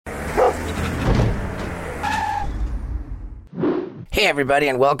Hey, everybody,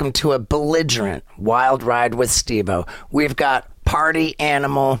 and welcome to a belligerent wild ride with Steve-O. We've got party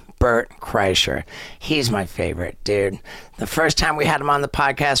animal Bert Kreischer. He's my favorite, dude. The first time we had him on the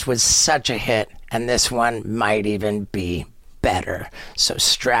podcast was such a hit, and this one might even be better. So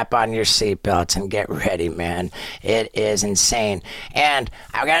strap on your seatbelts and get ready, man. It is insane. And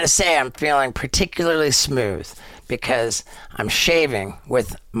I gotta say, I'm feeling particularly smooth because I'm shaving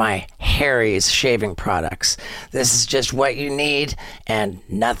with my Harry's shaving products. This is just what you need and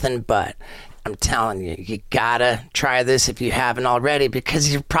nothing but. I'm telling you, you gotta try this if you haven't already,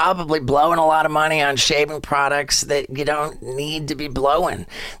 because you're probably blowing a lot of money on shaving products that you don't need to be blowing.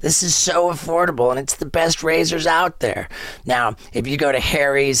 This is so affordable, and it's the best razors out there. Now, if you go to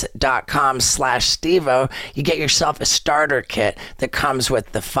harrys.com/Steve-O, you get yourself a starter kit that comes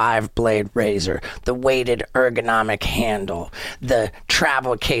with the 5-blade razor, the weighted ergonomic handle, the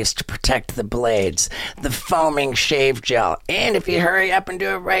travel case to protect the blades, the foaming shave gel, and if you hurry up and do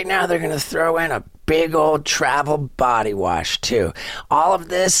it right now, they're gonna throw in a big old travel body wash too. All of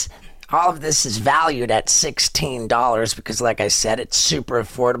this is valued at $16 because, like I said, it's super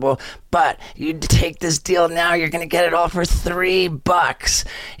affordable. But you take this deal now, you're going to get it all for $3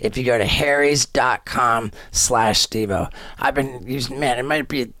 if you go to harrys.com/Steve-O. I've been using, man, it might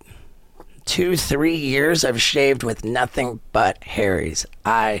be 2-3 years I've shaved with nothing but Harry's.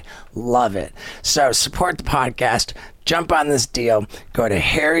 I love it. So support the podcast. Jump on this deal. Go to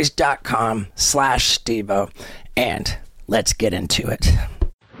harrys.com/Steve-O and let's get into it.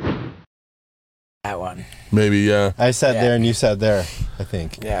 That one. Maybe, yeah. I sat there and you sat there, I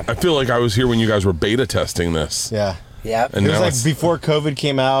think. Yeah. I feel like I was here when you guys were beta testing this. Yeah. Yeah. And It was now like before COVID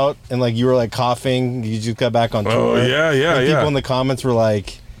came out and like you were like coughing. You just got back on tour. Oh, yeah. And people in the comments were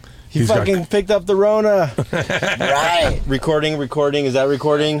like, He's fucking picked up the Rona. Right. Recording. Is that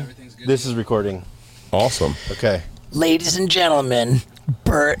recording? This is recording. Awesome. Okay. Ladies and gentlemen,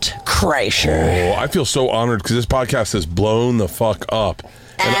 Bert Kreischer. Oh, I feel so honored because this podcast has blown the fuck up.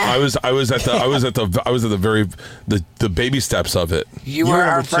 And I was at the baby steps of it. You were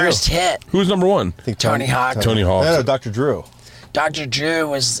our number 2. first hit. Who was number 1? I think Tony Hawk. Tony Hawk. No, Dr. Drew. Dr. Drew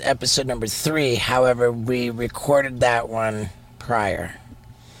was episode number 3. However, we recorded that one prior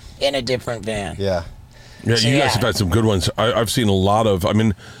in a different van. Yeah. Yeah, So, you guys yeah. have had some good ones. I've seen a lot of. I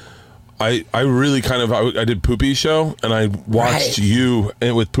mean, I really kind of I did Poopy's show and I watched you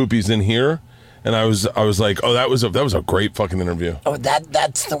with Poopy's in here, and I was like, oh, that was a great fucking interview. Oh,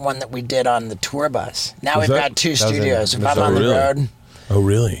 that's the one that we did on the tour bus. Now Was we've that- got 2 that was in- studios. If was I'm that on the really? road, Oh,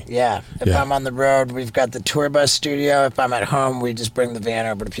 really? yeah. If Yeah. I'm on the road, we've got the tour bus studio. If I'm at home, we just bring the van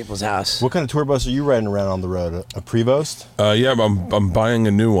over to people's house. What kind of tour bus are you riding around on the road? A Prevost? Yeah, I'm buying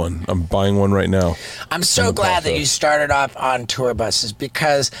a new one. I'm buying one right now. I'm so glad that you started off on tour buses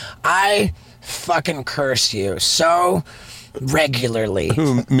because I fucking curse you so regularly.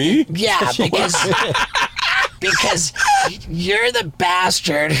 Who, me? Yeah, because you're the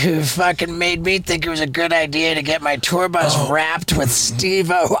bastard who fucking made me think it was a good idea to get my tour bus wrapped with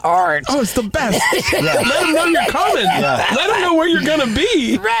Steve-O art. Oh, it's the best. Let them know you're coming. Let them know where you're going to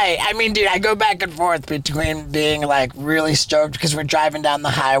be. Right. I mean, dude, I go back and forth between being like really stoked because we're driving down the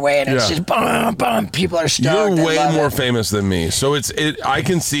highway and it's Yeah. just bum, bum. People are stoked. You're They way love more it. famous than me. So I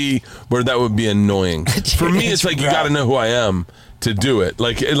can see where that would be annoying. For me, it's like you got to know who I am to do it.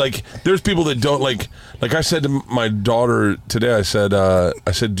 Like there's people that don't like I said to my daughter today, I said,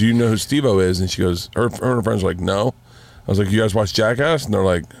 do you know who Steve-O is? And she goes, her and her friends were like, no. I was like, you guys watch Jackass? And they're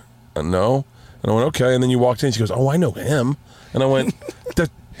like, no. And I went, okay. And then you walked in, she goes, oh, I know him. And I went,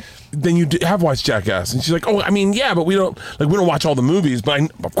 then you have watched Jackass. And she's like, oh, I mean, yeah, but we don't watch all the movies, but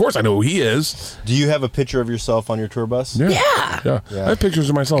of course I know who he is. Do you have a picture of yourself on your tour bus? Yeah. I have pictures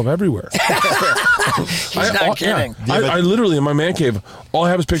of myself everywhere. He's not kidding. I literally, in my man cave, all I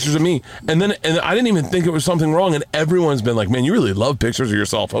have is pictures of me. And I didn't even think it was something wrong. And everyone's been like, man, you really love pictures of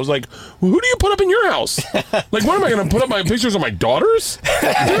yourself. I was like, well, who do you put up in your house? Like, what am I going to put up my pictures of my daughters?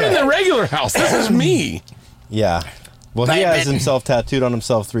 They're in the regular house. This is me. Yeah. Well, he has himself tattooed on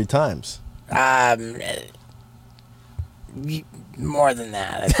himself 3 times. More than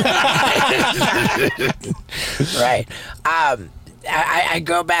that. Right. I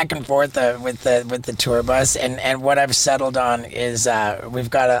go back and forth with the tour bus, and what I've settled on is we've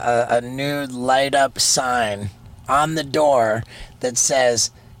got a new light up sign on the door that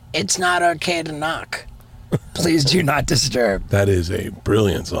says, "It's not okay to knock. Please do not disturb." That is a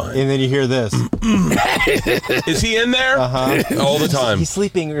brilliant sign. And then you hear this. Is he in there? Uh-huh. All the time. He's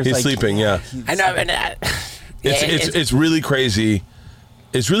sleeping. Or He's sleeping, yeah. I know. And, It's really crazy.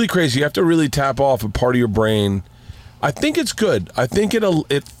 It's really crazy. You have to really tap off a part of your brain. I think it's good. I think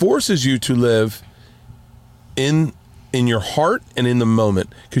it forces you to live in in your heart and in the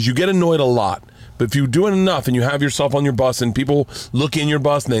moment, because you get annoyed a lot. But if you do it enough and you have yourself on your bus and people look in your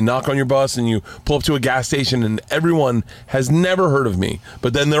bus and they knock on your bus and you pull up to a gas station and everyone has never heard of me,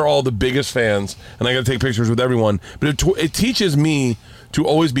 but then they're all the biggest fans and I got to take pictures with everyone. But it teaches me to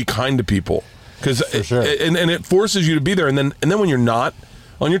always be kind to people, because and it forces you to be there. And then when you're not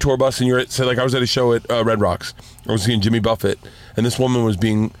on your tour bus and you're at, say, like I was at a show at Red Rocks, I was seeing Jimmy Buffett, and this woman was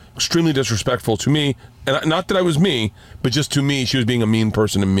being extremely disrespectful to me. And not that I was me, but just to me, she was being a mean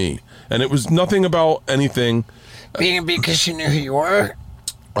person to me. And it was nothing about anything. Because she knew who you were?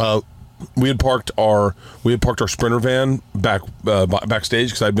 We had parked our Sprinter van backstage,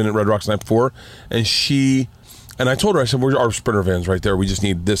 because I'd been at Red Rocks the night before. And I told her, I said, our Sprinter van's right there. We just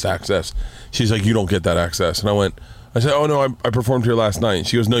need this access. She's like, you don't get that access. And I said, oh, no, I performed here last night. And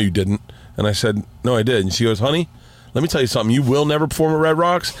she goes, no, you didn't. And I said, no, I did. And she goes, honey, let me tell you something. You will never perform at Red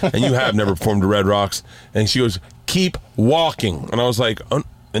Rocks, and you have never performed at Red Rocks. And she goes, keep walking. And I was like, and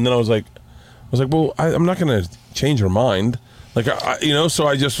then I was like, well, I'm not going to change her mind. Like, so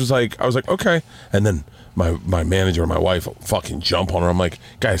I just was like, okay. And then my manager and my wife fucking jump on her. I'm like,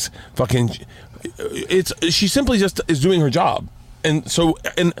 guys, she simply just is doing her job. And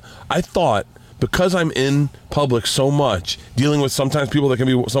I thought, because I'm in public so much, dealing with sometimes people that can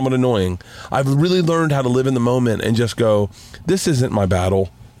be somewhat annoying, I've really learned how to live in the moment and just go, this isn't my battle.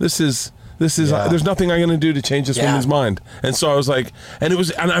 This is there's nothing I'm going to do to change this woman's mind. And so I was like, and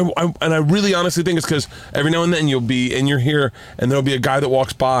I really honestly think it's because every now and then you're here and there'll be a guy that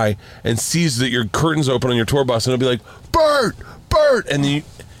walks by and sees that your curtain's open on your tour bus and he'll be like, Bert, and then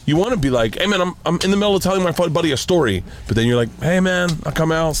you want to be like, hey man, I'm in the middle of telling my buddy a story, but then you're like, hey man, I'll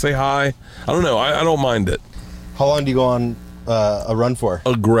come out, say hi. I don't know, I don't mind it. How long do you go on a run for?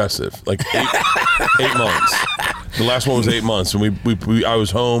 Aggressive, like 8 months. The last one was 8 months, and I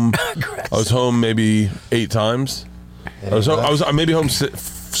was home. I was home maybe 8 times. I was maybe home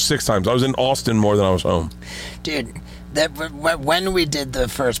 6 times. I was in Austin more than I was home. Dude, when we did the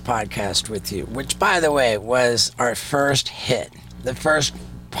first podcast with you, which by the way was our first hit, the first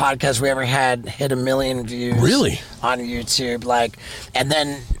podcast we ever had hit 1 million views. Really? On YouTube, and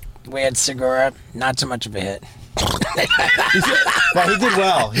then we had Segura, not so much of a hit. Well, he did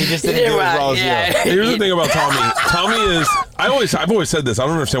well. He just didn't do as well as you. Here's the thing about Tommy. Tommy is. I've always said this. I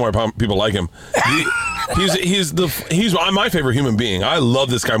don't understand why people like him. He's my favorite human being. I love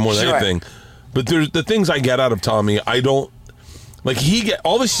this guy more than anything. But there's the things I get out of Tommy. I don't. Like,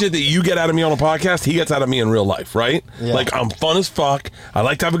 all the shit that you get out of me on a podcast, he gets out of me in real life, right? Yeah. Like, I'm fun as fuck. I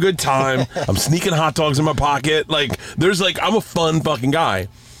like to have a good time. I'm sneaking hot dogs in my pocket. Like, I'm a fun fucking guy.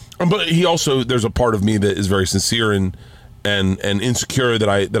 But he also, there's a part of me that is very sincere and insecure that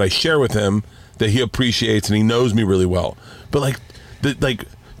I share with him, that he appreciates, and he knows me really well. But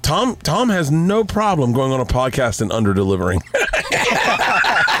Tom has no problem going on a podcast and under delivering.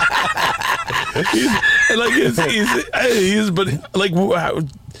 I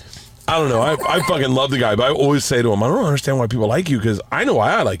don't know. I fucking love the guy, but I always say to him, I don't understand why people like you, because I know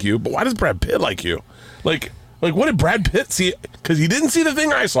why I like you, but why does Brad Pitt like you? Like, what did Brad Pitt see? Because he didn't see the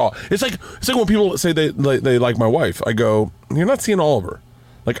thing I saw. It's like when people say they like my wife. I go, you're not seeing all of her.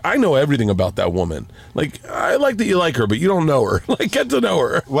 Like, I know everything about that woman. Like, I like that you like her, but you don't know her. Like, get to know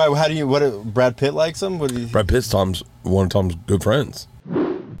her. Why? Brad Pitt likes him? Brad Pitt's one of Tom's good friends.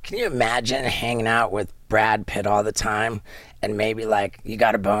 Can you imagine hanging out with Brad Pitt all the time and maybe you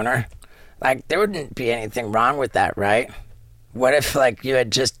got a boner? Like, there wouldn't be anything wrong with that, right? What if you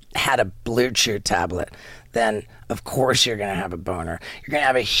had just had a Blue Chew tablet? Then of course you're going to have a boner. You're going to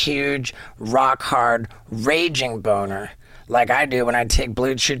have a huge, rock hard, raging boner, like I do when I take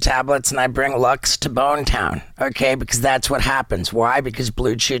Blue Chew tablets and I bring Lux to Bone Town, okay? Because that's what happens. Why? Because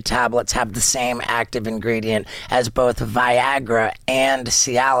Blue Chew tablets have the same active ingredient as both Viagra and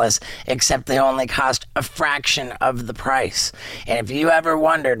Cialis, except they only cost a fraction of the price. And if you ever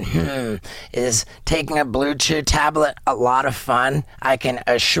wondered, is taking a Blue Chew tablet a lot of fun? I can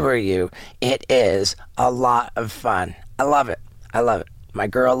assure you it is a lot of fun. I love it. I love it. My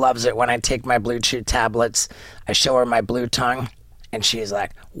girl loves it when I take my Blue Chew tablets. I show her my blue tongue, and she's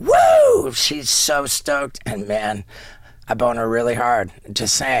like, woo! She's so stoked. And man, I bone her really hard.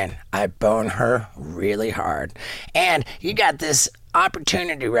 Just saying, I bone her really hard. And you got this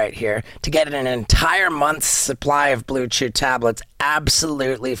opportunity right here to get an entire month's supply of Blue Chew tablets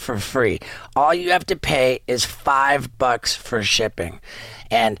absolutely for free. All you have to pay is $5 for shipping.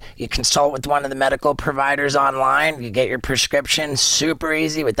 And you consult with one of the medical providers online. You get your prescription super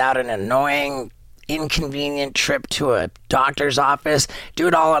easy without an annoying inconvenient trip to a doctor's office. Do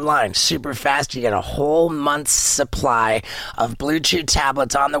it all online. Super fast. You get a whole month's supply of Blue Chew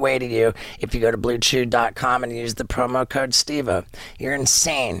tablets on the way to you if you go to BlueChew.com and use the promo code STEVO. You're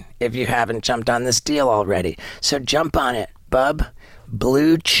insane if you haven't jumped on this deal already. So jump on it, bub.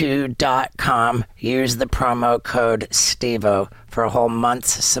 BlueChew.com. Use the promo code STEVO for a whole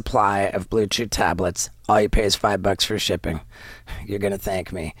month's supply of Blue Chew tablets. All you pay is $5 for shipping. You're going to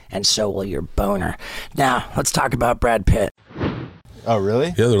thank me, and so will your boner. Now, let's talk about Brad Pitt. Oh,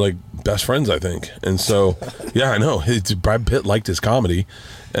 really? Yeah, they're like best friends, I think. And so, yeah, I know. Brad Pitt liked his comedy,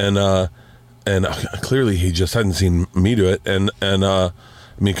 and clearly he just hadn't seen me do it, and I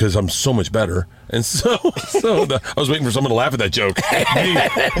mean, because I'm so much better. And so I was waiting for someone to laugh at that joke.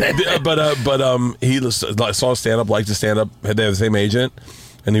 He saw stand-up, liked to stand-up, had they have the same agent,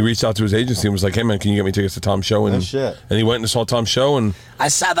 and he reached out to his agency and was like, "Hey man, can you get me tickets to Tom's show?" And, shit. And he went and saw Tom's show, and I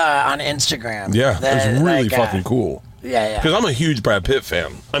saw that on Instagram. yeah, it was really fucking cool. Yeah. Because I'm a huge Brad Pitt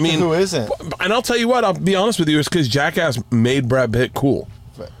fan. I mean, who isn't? And I'll tell you what, I'll be honest with you, it's because Jackass made Brad Pitt cool.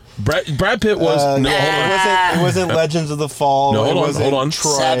 Brad Pitt was hold on. It wasn't Legends of the Fall. No, hold on.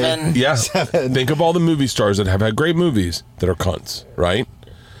 Troy. Seven. Yeah. Think of all the movie stars that have had great movies that are cunts, right?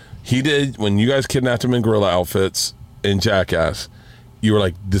 He did, when you guys kidnapped him in gorilla outfits in Jackass, you were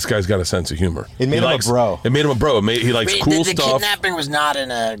like, this guy's got a sense of humor. It made him a bro. It made him a bro. He likes cool the stuff. The kidnapping was not in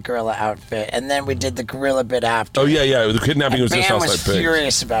a gorilla outfit, and then we did the gorilla bit after. Oh, yeah. The kidnapping and was just Bam outside was Pigs.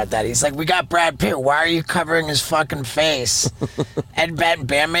 furious about that. He's like, we got Brad Pitt. Why are you covering his fucking face? And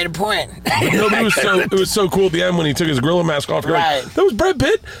Bam made a point. No, but it was so cool at the end when he took his gorilla mask off. You're Right. like, that was Brad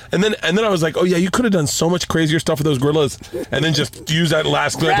Pitt. And then I was like, oh yeah, you could have done so much crazier stuff with those gorillas, and then just use that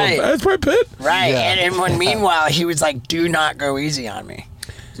last clip Right. of that's Brad Pitt. Right. Yeah. And when meanwhile he was like, do not go easy on me.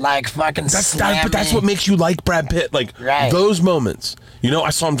 Like fucking But that's what makes you like Brad Pitt. Like those moments. You know,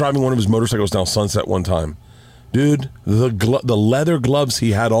 I saw him driving one of his motorcycles down Sunset one time. Dude, the leather gloves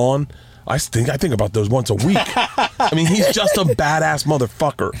he had on, I think about those once a week. I mean, he's just a badass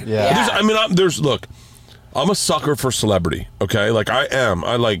motherfucker. Yeah. Look, I'm a sucker for celebrity, okay? Like, I am.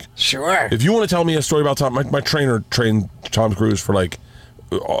 I like... Sure. If you want to tell me a story about Tom... My trainer trained Tom Cruise for, like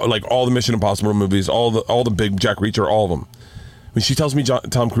all the Mission Impossible movies, all the big Jack Reacher, all of them. When she tells me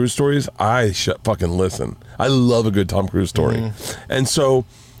Tom Cruise stories, I fucking listen. I love a good Tom Cruise story. And so,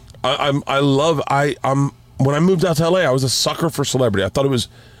 when I moved out to LA, I was a sucker for celebrity. I thought it was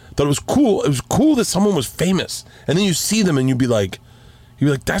cool. It was cool that someone was famous. And then you see them and you'd be like,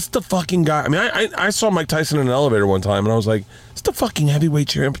 that's the fucking guy. I mean, I saw Mike Tyson in an elevator one time, and I was like, it's the fucking heavyweight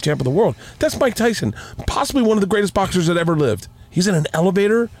champ of the world. That's Mike Tyson, possibly one of the greatest boxers that ever lived. He's in an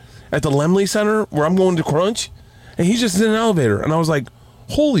elevator at the Lemley Center where I'm going to crunch, and he's just in an elevator. And I was like,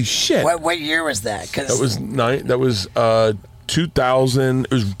 holy shit. What year was that? That was 2000.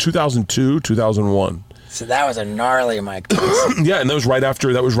 It was 2002, 2001. So that was a gnarly Mike Tyson. Yeah, and that was right after.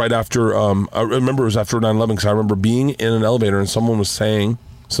 I remember it was after 9/11 because I remember being in an elevator and someone was saying,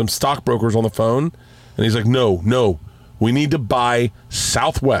 some stockbrokers on the phone, and he's like, "No, we need to buy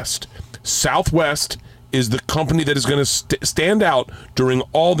Southwest. Southwest is the company that is going to stand out during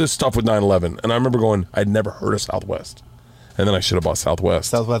all this stuff with 9/11." And I remember going, I'd never heard of Southwest. And then I should have bought Southwest.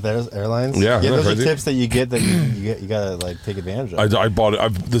 Southwest Airlines? Yeah, those crazy? are tips that you get that you gotta like take advantage of. I bought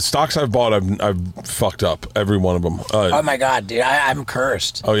it. The stocks I've bought, I've fucked up every one of them. Oh my god, dude, I'm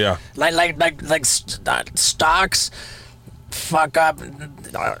cursed. Oh yeah. Like stocks fuck up.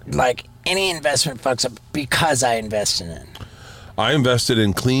 Like any investment fucks up because I invest in it. I invested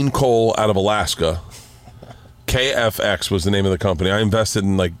in Clean Coal out of Alaska. KFX was the name of the company. I invested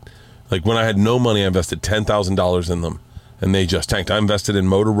in like when I had no money, I invested $10,000 in them. And they just tanked. I invested in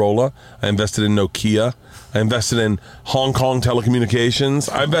Motorola. I invested in Nokia. I invested in Hong Kong Telecommunications.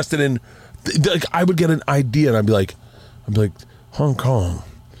 I invested in, I would get an idea and I'd be like, Hong Kong,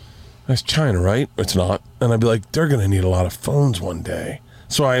 that's China, right? It's not. And I'd be like, they're going to need a lot of phones one day.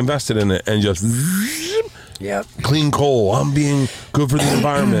 So I invested in it and just, yep. Clean coal. I'm being good for the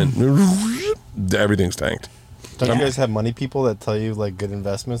environment. Everything's tanked. Don't you guys have money people that tell you like good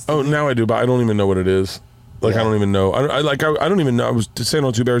investments? Oh, now I do, but I don't even know what it is. Like, yeah. I don't even know. I don't even know. I was saying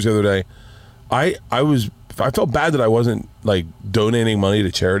on Two Bears the other day, I felt bad that I wasn't like donating money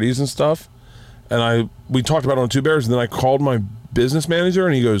to charities and stuff. And we talked about it on Two Bears, and then I called my business manager,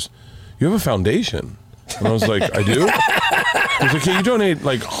 and he goes, "You have a foundation." And I was like, "I do?" He's like, "Yeah, you donate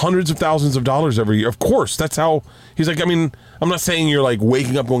like hundreds of thousands of dollars every year." Of course, that's how. He's like, I mean, I'm not saying you're like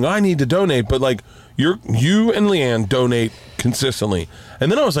waking up going, "I need to donate," but like you and Leanne donate consistently.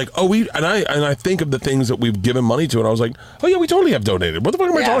 And then I was like, I think of the things that we've given money to, and I was like, oh yeah, we totally have donated. What the fuck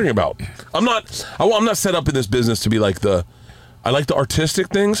am I talking about? I'm not set up in this business to be like the I like the artistic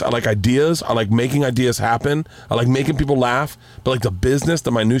things. I like ideas. I like making ideas happen. I like making people laugh. But like the business,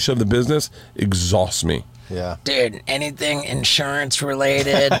 the minutia of the business exhausts me. Yeah. Dude, anything insurance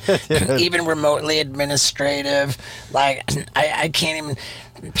related, even remotely administrative, like I can't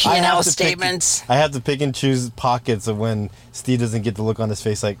even P&L statements. I have to pick and choose pockets of when Steve doesn't get the look on his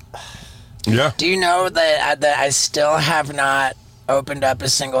face like Yeah. Do you know that I still have not opened up a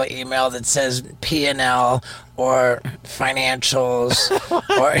single email that says P&L or financials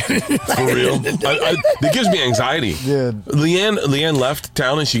or for real? It gives me anxiety. Dude. Leanne left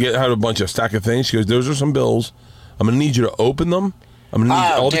town and she had a stack of things. She goes, "Those are some bills. I'm gonna need you to open them. I'm gonna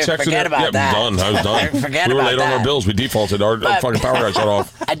need all the checks." Forget about that. Done. I was done. Forget we were about late on that. our bills. We defaulted. Our fucking power got shut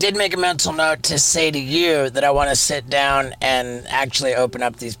off. I did make a mental note to say to you that I want to sit down and actually open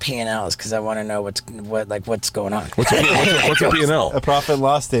up these P&Ls because I want to know what's going on. What's a P&L? a profit and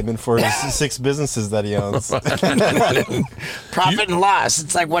loss statement for his 6 businesses that he owns. Profit and loss.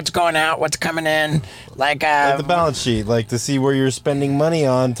 It's like what's going out, what's coming in. Like the balance sheet, like to see where you're spending money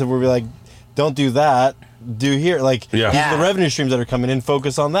on to where we're like, don't do that. Do here. Like, these are the revenue streams that are coming in.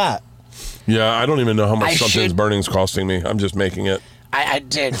 Focus on that. Yeah, I don't even know how much something's burning's costing me. I'm just making it. I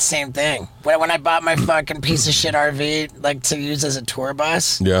did same thing when I bought my fucking piece of shit RV like to use as a tour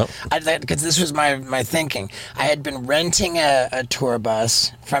bus. Yeah, because this was my thinking. I had been renting a tour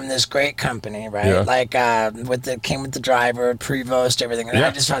bus from this great company, right? Yeah. Like came with the driver, Prevost, everything. And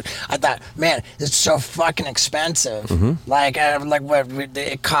I thought, man, it's so fucking expensive. Mm-hmm. Like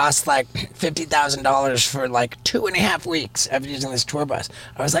it cost like $50,000 for like 2.5 weeks of using this tour bus.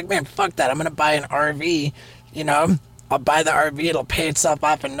 I was like, man, fuck that. I'm gonna buy an RV, you know. I'll buy the RV, it'll pay itself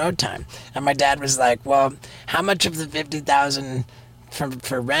off in no time. And my dad was like, well, how much of the $50,000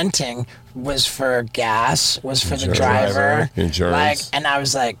 for renting was for gas, was for the driver? Insurance. And I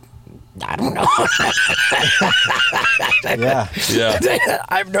was like, I don't know. Yeah.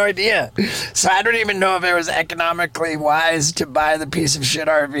 I have no idea. So I don't even know if it was economically wise to buy the piece of shit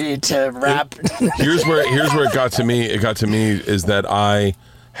RV to wrap. Here's where it got to me. It got to me is that I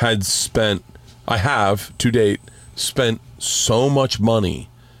have to date spent so much money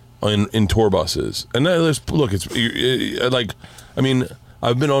in tour buses, and look, it's like, I mean,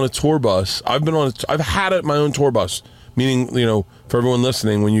 I've been on a tour bus. I've had my own tour bus. Meaning, you know, for everyone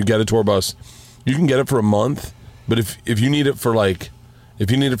listening, when you get a tour bus, you can get it for a month, but if you need it for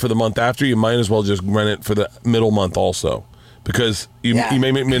the month after, you might as well just rent it for the middle month also, because you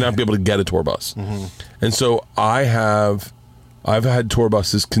may not be able to get a tour bus. Mm-hmm. And so I've had tour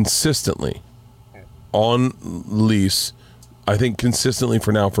buses consistently on lease, I think consistently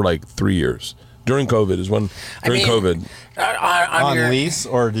for like 3 years. During COVID is when COVID. On lease,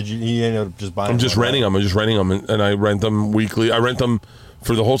 or did you end up just buying? I'm just renting them. And I rent them weekly. I rent them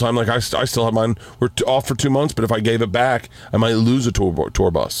for the whole time. Like I still have mine. We're off for 2 months, but if I gave it back, I might lose a tour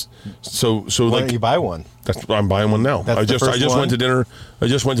bus. So why like, don't you buy one? I'm buying one now. I just went to dinner. I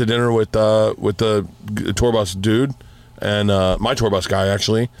just went to dinner with the tour bus dude and my tour bus guy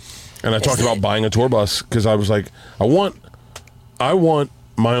actually. And I talked about buying a tour bus because I was like, I want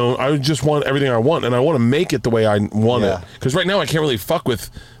my own. I just want everything I want, and I want to make it the way I want it. Because right now I can't really fuck with,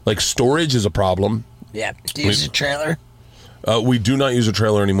 like, storage is a problem. Yeah. Do you use a trailer? We do not use a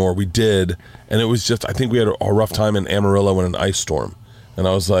trailer anymore. We did, and it was just, I think we had a rough time in Amarillo in an ice storm, and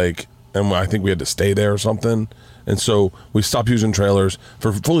I was like, and I think we had to stay there or something, and so we stopped using trailers.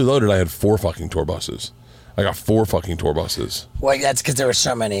 For Fully Loaded, I had 4 fucking tour buses. I got 4 fucking tour buses. Well, that's because there were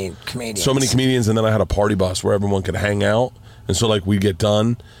so many comedians. And then I had a party bus where everyone could hang out. And so, like, we'd get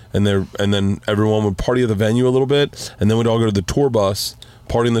done, and then everyone would party at the venue a little bit, and then we'd all go to the tour bus,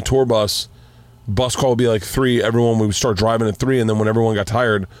 party in the tour bus. Bus call would be like 3. Everyone, we would start driving at 3, and then when everyone got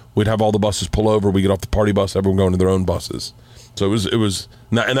tired, we'd have all the buses pull over. We get off the party bus, everyone going to their own buses. So it was,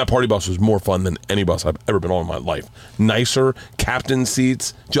 and that party bus was more fun than any bus I've ever been on in my life. Nicer, captain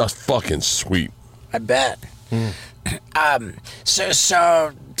seats, just fucking sweet. I bet.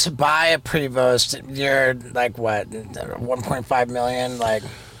 So to buy a Prevost, you're like what, 1.5 million? Like,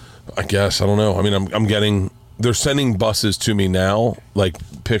 I guess, I don't know. I mean, they're sending buses to me now, like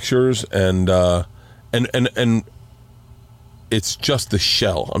pictures, and it's just the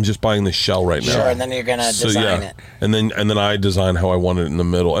shell. I'm just buying the shell right now. Sure, and then you're gonna design it. And then I design how I want it in the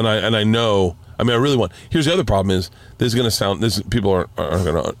middle, and I know. I mean, I really want. Here's the other problem: is this is gonna sound? People aren't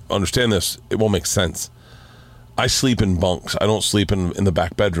gonna understand this. It won't make sense. I sleep in bunks. I don't sleep in the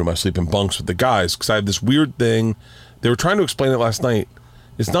back bedroom. I sleep in bunks with the guys because I have this weird thing. They were trying to explain it last night.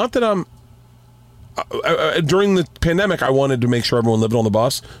 It's not that I'm... during the pandemic, I wanted to make sure everyone lived on the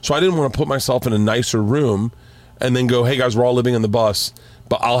bus, so I didn't want to put myself in a nicer room and then go, hey guys, we're all living in the bus,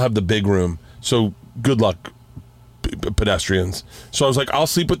 but I'll have the big room. So good luck pedestrians. So I was like, I'll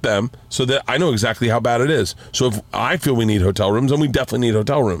sleep with them so that I know exactly how bad it is. So if I feel we need hotel rooms, then we definitely need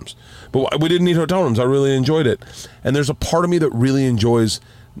hotel rooms. But we didn't need hotel rooms. I really enjoyed it. And there's a part of me that really enjoys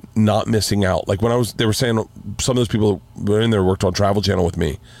not missing out. Like when they were saying some of those people that were in there worked on Travel Channel with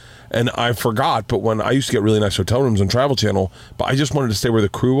me. And I forgot, but when I used to get really nice hotel rooms on Travel Channel, but I just wanted to stay where the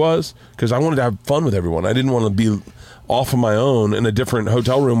crew was because I wanted to have fun with everyone. I didn't want to be off of my own in a different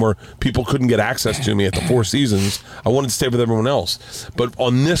hotel room where people couldn't get access to me at the Four Seasons. I wanted to stay with everyone else. But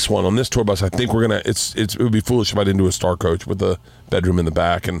on this tour bus, I think we're gonna. It would be foolish if I didn't do a Star Coach with a bedroom in the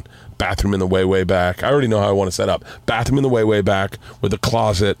back and bathroom in the way back. I already know how I want to set up. Bathroom in the way back with a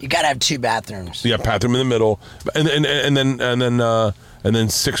closet. You gotta have 2 bathrooms. Yeah, bathroom in the middle, and then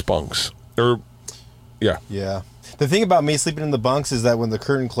 6 bunks. Yeah. The thing about me sleeping in the bunks is that when the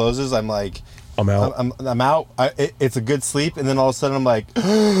curtain closes, I'm like, I'm out. I'm out. It's a good sleep, and then all of a sudden I'm like,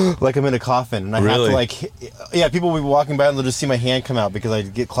 like I'm in a coffin, and I have to like, yeah. People will be walking by and they'll just see my hand come out because I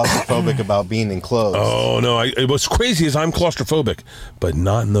get claustrophobic about being enclosed. Oh no! What's crazy is I'm claustrophobic, but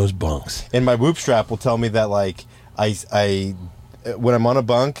not in those bunks. And my whoop strap will tell me that like I when I'm on a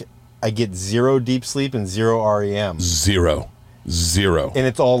bunk, I get 0 deep sleep and 0 REM. Zero. And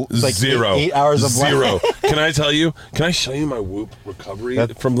it's all like 0. 8 hours of zero. Can I tell you? Can I show you my Whoop recovery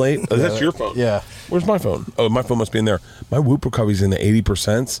from late? That's your phone. Yeah. Where's my phone? Oh, my phone must be in there. My Whoop recovery's in the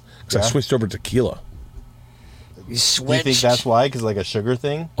 80% because I switched over to tequila. You switched? Do you think that's why? Because like a sugar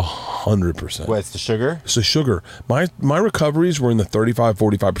thing? 100%. What, it's the sugar? It's the sugar. My recoveries were in the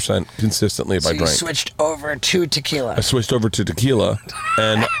 35-45% consistently if I drank. So you switched over to tequila. I switched over to tequila,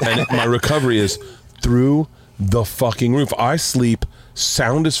 and my recovery is through the fucking roof. I sleep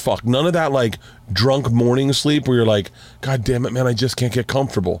sound as fuck. None of that like drunk morning sleep where you're like, God damn it, man, I just can't get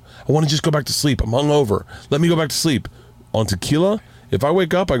comfortable. I want to just go back to sleep. I'm hungover. Let me go back to sleep. On tequila, if I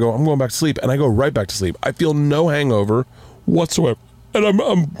wake up, I go, I'm going back to sleep, and I go right back to sleep. I feel no hangover whatsoever, and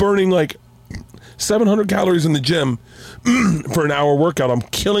I'm burning like 700 calories in the gym for an hour workout. I'm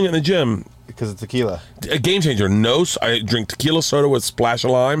killing it in the gym. Because of tequila. A game changer. No, I drink tequila soda with a splash of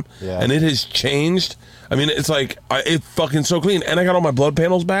lime, and it has changed. I mean, it's like, it's fucking so clean. And I got all my blood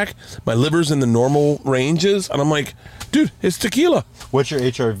panels back. My liver's in the normal ranges. And I'm like, dude, it's tequila. What's your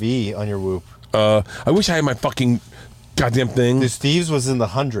HRV on your Whoop? I wish I had my fucking goddamn thing. Dude, Steve's was in the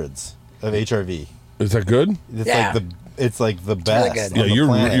hundreds of HRV. Is that good? It's like the best. Really good.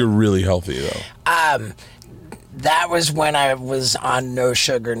 Yeah, you're really healthy, though. That was when I was on no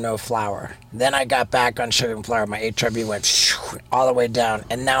sugar, no flour. Then I got back on sugar and flour. My HRV went all the way down.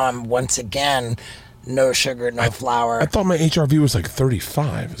 And now I'm once again no sugar, no flour. I thought my HRV was like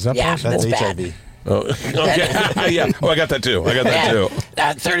 35. Is that possible? That's HIV. bad. Oh, okay. Yeah. Oh, I got that too.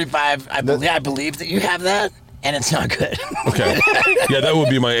 35. I believe that you have that, and it's not good. Okay. Yeah, that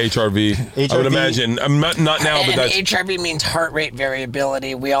would be my HRV. I would imagine. I'm not now, but that's... HRV means heart rate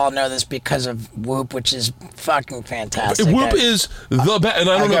variability. We all know this because of Whoop, which is fucking fantastic. Whoop is the best, and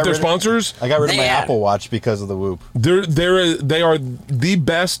I don't know if they're sponsors. I got rid of my Apple Watch because of the Whoop. They are the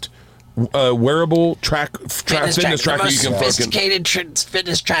best wearable fitness tracker you can the most sophisticated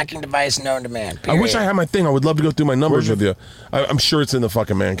fitness tracking device known to man. Period. I wish I had my thing. I would love to go through my numbers with you. I'm sure it's in the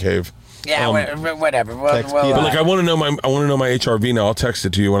fucking man cave. Yeah, whatever. But like, I want to know my HRV now. I'll text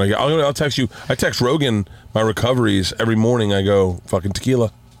it to you when I get. I'll text you. I text Rogan my recoveries every morning. I go fucking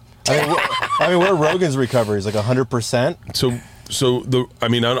tequila. I mean, what are Rogan's recoveries? Like 100%?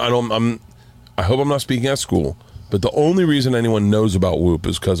 I hope I'm not speaking at school. But the only reason anyone knows about Whoop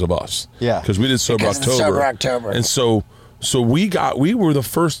is because of us. Yeah. Because we did Sober October. And so we were the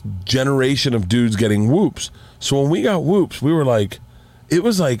first generation of dudes getting Whoops. So when we got Whoops, we were like, it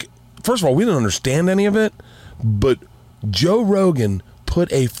was like, first of all, we didn't understand any of it, but Joe Rogan put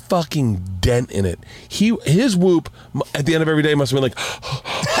a fucking dent in it. His Whoop at the end of every day must have been like...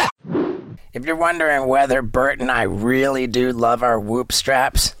 If you're wondering whether Bert and I really do love our Whoop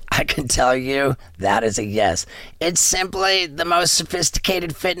straps, I can tell you that is a yes. It's simply the most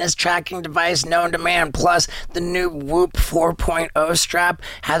sophisticated fitness tracking device known to man. Plus, the new Whoop 4.0 strap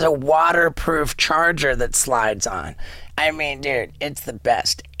has a waterproof charger that slides on. I mean, dude, it's the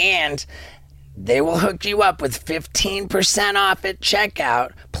best. And they will hook you up with 15% off at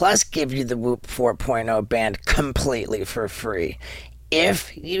checkout, plus give you the Whoop 4.0 band completely for free.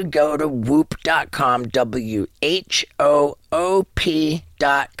 If you go to whoop.com, WHOOP.com,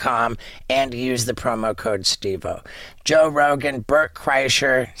 and use the promo code STEVO. Joe Rogan, Bert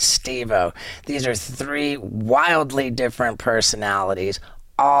Kreischer, STEVO. These are 3 wildly different personalities,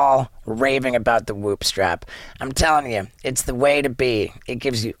 all raving about the Whoop strap. I'm telling you, it's the way to be. It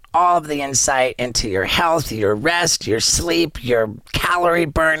gives you all of the insight into your health, your rest, your sleep, your calorie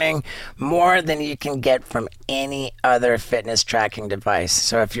burning, more than you can get from any other fitness tracking device.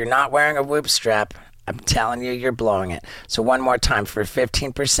 So if you're not wearing a Whoop strap, I'm telling you, you're blowing it. So one more time, for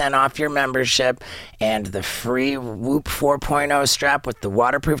 15% off your membership and the free Whoop 4.0 strap with the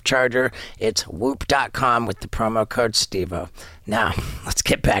waterproof charger, it's whoop.com with the promo code Stevo. Now, let's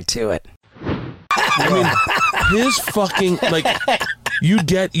get back to it. I mean, his fucking, like, you'd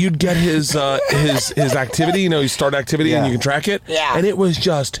get his activity, you start activity and you can track it. Yeah. And it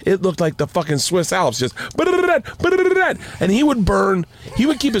looked like the fucking Swiss Alps, just, and he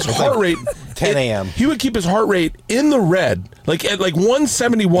would keep his heart rate 10 a.m. He would keep his heart rate in the red, like at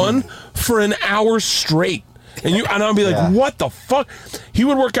 171 for an hour straight. And I'd be like, what the fuck? He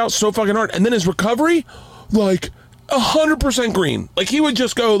would work out so fucking hard. And then his recovery, like 100% green. Like he would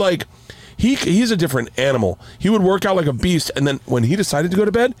just go like, he's a different animal. He would work out like a beast, and then when he decided to go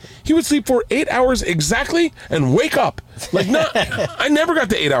to bed, he would sleep for 8 hours exactly and wake up. Like, I never got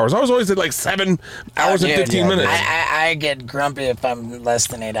to 8 hours. I was always at like 7 hours and 15 minutes. I get grumpy if I'm less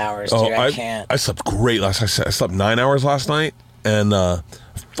than 8 hours, dude. I can't. I slept great last night. I slept 9 hours last night, and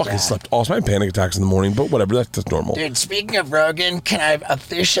fucking slept awesome. I had panic attacks in the morning, but whatever, that's just normal. Dude, speaking of Rogan, can I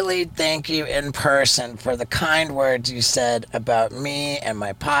officially thank you in person for the kind words you said about me and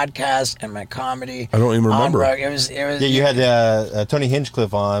my podcast and my comedy? I don't even remember. It was. Yeah, you had Tony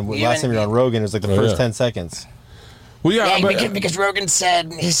Hinchcliffe on last time you were on Rogan. It was like the first 10 seconds. Well, because Rogan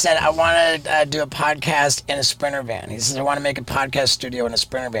said, I want to do a podcast in a Sprinter van. He says, I want to make a podcast studio in a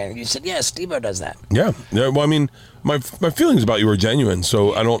Sprinter van. And you said, yeah, Stevo does that. Yeah. Well, I mean, my feelings about you are genuine.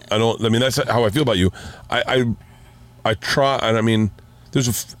 So I mean, that's how I feel about you. I try, and I mean,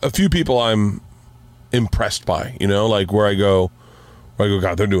 there's a few people I'm impressed by, like where I go,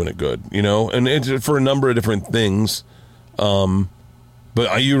 God, they're doing it good, and it's for a number of different things.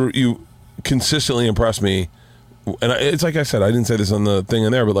 But you consistently impress me. And it's like I said, I didn't say this on the thing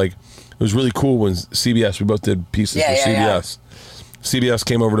in there, but like it was really cool when CBS, we both did pieces for CBS. Yeah. CBS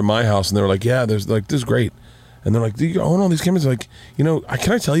came over to my house and they were like, yeah, there's like, this is great. And they're like, do you own all these cameras? Like,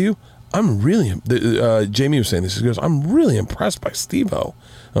 can I tell you, I'm really, Jamie was saying this, he goes, I'm really impressed by Steve-O.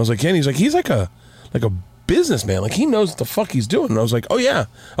 I was like, yeah, and he's like a businessman. Like, he knows what the fuck he's doing. And I was like, oh, yeah.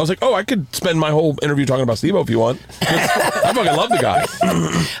 I was like, oh, I could spend my whole interview talking about Steve-O if you want. I fucking love the guy.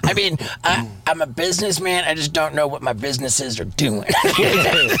 I mean, I'm a businessman. I just don't know what my businesses are doing.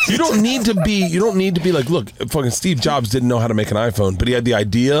 You don't need to be like, look, fucking Steve Jobs didn't know how to make an iPhone, but he had the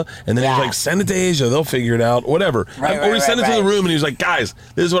idea, and then he was like, send it to Asia. They'll figure it out. Whatever. Or he sent it to the room, and he was like, guys,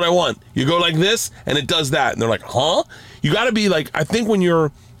 this is what I want. You go like this, and it does that. And they're like, huh? You got to be like, I think when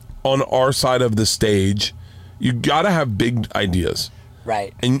you're on our side of the stage, you got to have big ideas.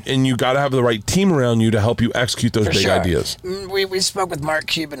 Right. And you got to have the right team around you to help you execute those big ideas. We spoke with Mark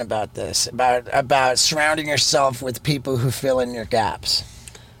Cuban about this, about surrounding yourself with people who fill in your gaps.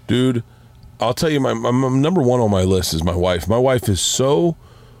 Dude, I'll tell you, my number one on my list is my wife. My wife is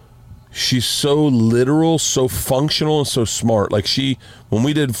she's so literal, so functional, and so smart. Like when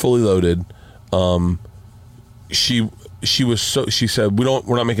we did Fully Loaded, she said,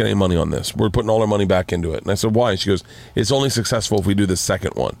 we're not making any money on this. We're putting all our money back into it. And I said, why? And she goes, it's only successful if we do the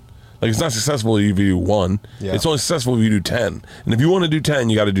second one. Like, it's not successful if you do one. Yeah. It's only successful if you do 10. And if you want to do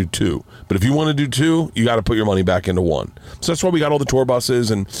 10, you got to do 2. But if you want to do 2, you got to put your money back into 1. So that's why we got all the tour buses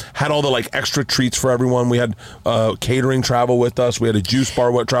and had all the like extra treats for everyone. We had catering travel with us. We had a juice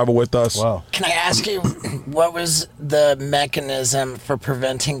bar travel with us. Wow. Can I ask you, what was the mechanism for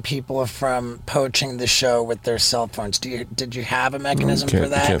preventing people from poaching the show with their cell phones? Did you have a mechanism for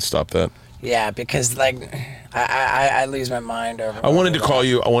that? You can't stop that. Yeah, because like I lose my mind over. I wanted to call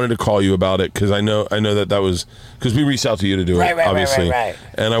you about it because I know that was because we reached out to you to do it, obviously. Right.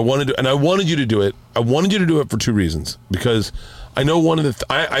 And I wanted you to do it. I wanted you to do it for 2 reasons. Because I know one of the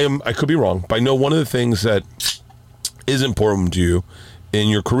I could be wrong, but I know one of the things that is important to you in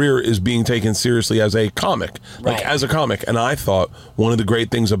your career is being taken seriously as a comic, as a comic. And I thought one of the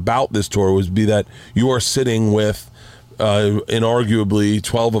great things about this tour was that you are sitting with inarguably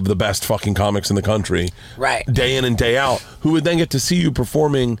 12 of the best fucking comics in the country, right, day in and day out, who would then get to see you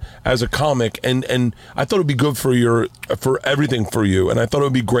performing as a comic, and I thought it would be good for everything for you, and I thought it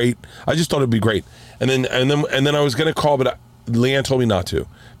would be great. I just thought it would be great, and then I was gonna call, but Leanne told me not to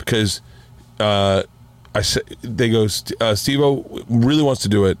because I said, they go, Steve-O really wants to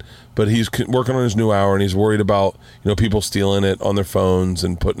do it, but he's working on his new hour and he's worried about people stealing it on their phones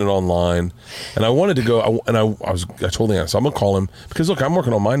and putting it online. And I wanted to go, I told Leanne, so I'm gonna call him because look, I'm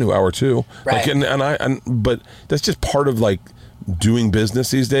working on my new hour too. Right. Like, but that's just part of like doing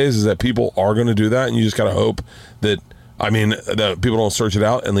business these days is that people are going to do that, and you just gotta hope that I mean, people don't search it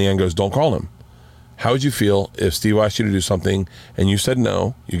out, and Leanne goes, don't call him. How would you feel if Steve asked you to do something and you said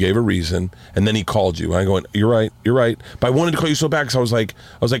no, you gave a reason, and then he called you? And I go, you're right. But I wanted to call you so bad because I was like,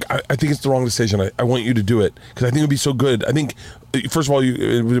 I think it's the wrong decision. I want you to do it because I think it would be so good. I think, first of all,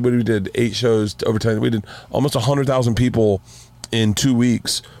 we did 8 shows over 10. We did almost 100,000 people in 2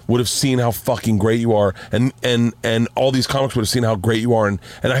 weeks would have seen how fucking great you are, and all these comics would have seen how great you are, and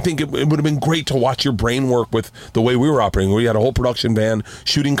I think it would have been great to watch your brain work with the way we were operating. We had a whole production van,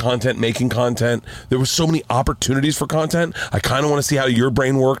 shooting content, making content. There were so many opportunities for content. I kind of want to see how your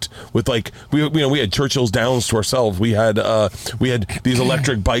brain worked with, like, we had Churchill's Downs to ourselves. We had these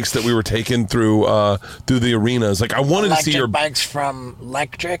electric bikes that we were taking through the arenas. Like, I wanted to see your bikes from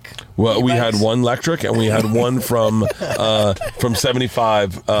Electric. Well, we had one electric, and we had one from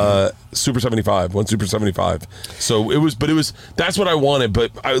 75. Super 75, one Super 75. So that's what I wanted.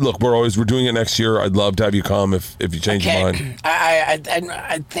 But look, we're doing it next year. I'd love to have you come if you change your mind.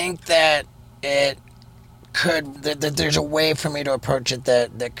 I think that it could. That there's a way for me to approach it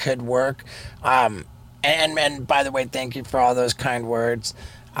that could work. And by the way, thank you for all those kind words.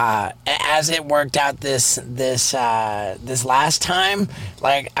 As it worked out this last time,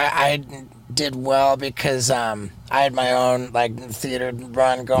 like I did well because I had my own like theater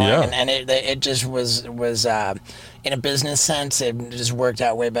run going, and it just was in a business sense, it just worked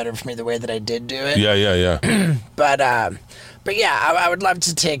out way better for me the way that I did do it. Yeah. but yeah, I would love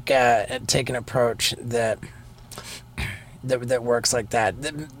to take an approach that works like that.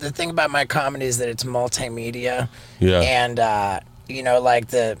 The thing about my comedy is that it's multimedia. Yeah. And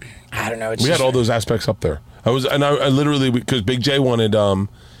like I don't know. We had all those aspects up there. I literally, because Big J wanted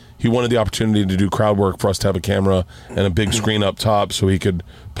he wanted the opportunity to do crowd work for us to have a camera and a big screen up top so he could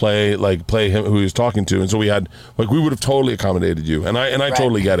play him who he was talking to, and so we would have totally accommodated you, and I right.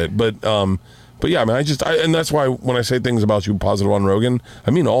 Totally get it, but yeah, I mean, and that's why when I say things about you positive on Rogan, I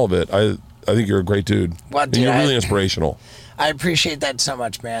mean all of it. I think you're a great dude. Well, dude, and you're really inspirational. I appreciate that so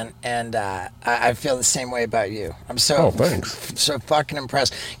much, man, and I feel the same way about you. I'm so fucking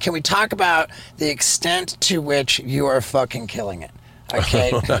impressed. Can we talk about the extent to which you are fucking killing it?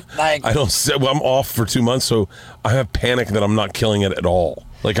 Okay, like I don't say. Well, I'm off for 2 months, so I have panic that I'm not killing it at all.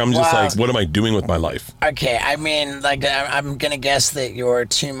 Like I'm just like, what am I doing with my life? Okay, I mean, like I'm gonna guess that your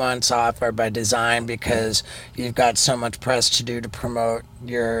 2 months off are by design because you've got so much press to do to promote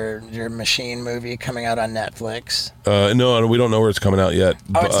your Machine movie coming out on Netflix. No, we don't know where it's coming out yet.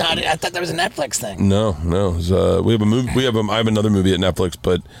 Oh, it's not. I thought that was a Netflix thing. No. We have a movie. I have another movie at Netflix,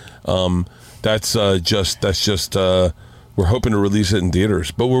 but that's just. We're hoping to release it in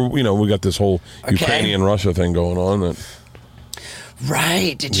theaters, but we got this whole Ukrainian Russia thing going on.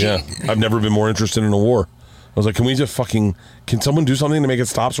 Right? Did you? Yeah, I've never been more interested in a war. I was like, can someone do something to make it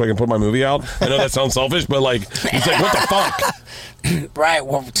stop so I can put my movie out? I know that sounds selfish, but it's like, what the fuck? Right.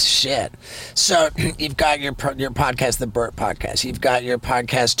 Well, shit. So you've got your podcast, the Bert podcast. You've got your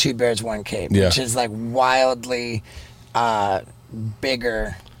podcast, Two Bears, One Cave, which is like wildly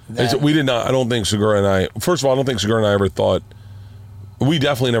bigger. We did not. I don't think Segura and I. First of all, I don't think Segura and I ever thought. We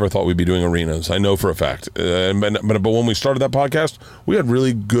definitely never thought we'd be doing arenas. I know for a fact. But when we started that podcast, we had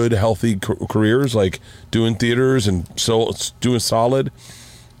really good, healthy careers, like doing theaters and so doing solid.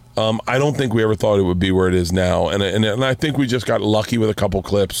 I don't think we ever thought it would be where it is now, and I think we just got lucky with a couple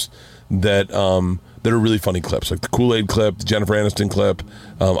clips that are really funny clips, like the Kool-Aid clip, the Jennifer Aniston clip,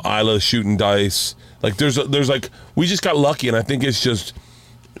 Isla shooting dice. Like there's we just got lucky, and I think it's just.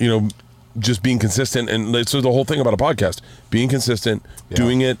 Just being consistent, and so the whole thing about a podcast, being consistent,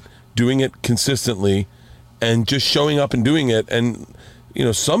 doing it consistently, and just showing up and doing it. And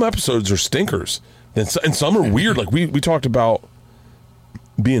some episodes are stinkers, and some are weird. Like we talked about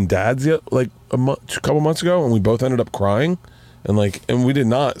being dads a couple months ago, and we both ended up crying, and we did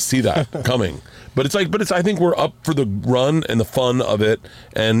not see that coming. But I think we're up for the run and the fun of it,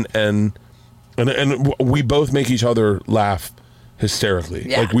 and we both make each other laugh hysterically.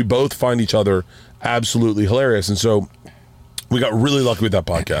 Yeah. Like we both find each other absolutely hilarious, and so we got really lucky with that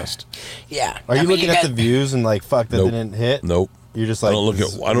podcast. Yeah. Are you looking at the views and fuck that didn't hit? Nope. You're just like,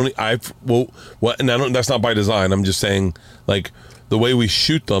 that's not by design. I'm just saying, like, the way we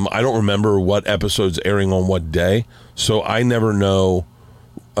shoot them, I don't remember what episode's airing on what day, so I never know.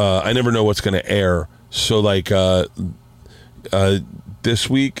 I never know what's going to air. So this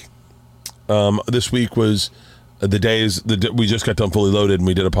week was. We just got done Fully Loaded, and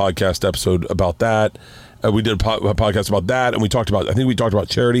we did a podcast episode about that. We did a podcast about that, and we talked about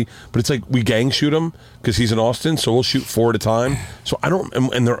charity. But it's like we gang shoot them because he's in Austin, so we'll shoot 4 at a time. So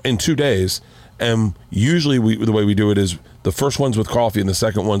and they're in 2 days. And usually the way we do it is The first one's with coffee, and the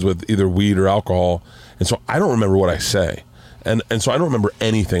second one's with either weed or alcohol. And so I don't remember what I say. And so I don't remember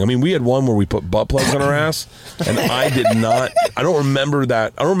anything. I mean, we had one where we put butt plugs on our ass, and I did not. I don't remember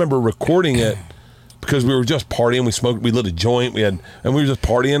that. I don't remember recording it because we were just partying. We smoked. We lit a joint. And we were just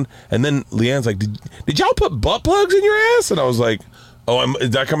partying. And then Leanne's like, "Did y'all put butt plugs in your ass?" And I was like, "Oh,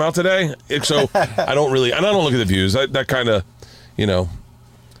 did that come out today?" So I don't really. And I don't look at the views. That kind of,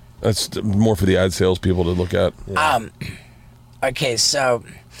 that's more for the ad sales people to look at. Yeah. Okay, so.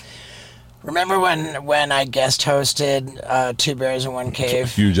 Remember when I guest hosted Two Bears in One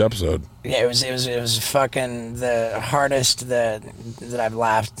Cave? Huge episode. Yeah, it was fucking the hardest that I've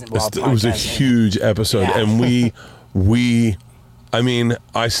laughed while podcasting. It was a huge episode, and we, I mean,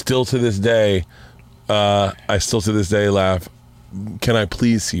 I still to this day laugh. Can I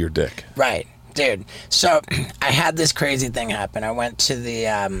please see your dick? Right. Dude, so I had this crazy thing happen. I went to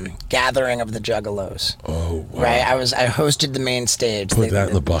the gathering of the Juggalos. Oh, wow. Right, I hosted the main stage. Put that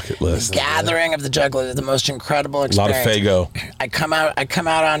in the bucket list. Gathering of the Juggalos, the most incredible experience. A lot of Fago. I come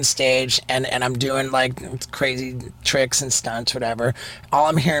out on stage and I'm doing like crazy tricks and stunts, whatever. All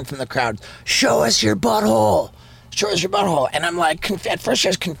I'm hearing from the crowd, "Show us your butthole. Show us your butthole." And I'm like, at first I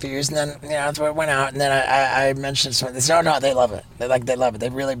was confused, and then I went out, and then I mentioned something. They said, "Oh no, they love it. They love it. They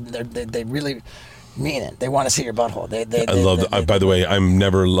really mean it. They want to see your butthole." I love. By the way, I'm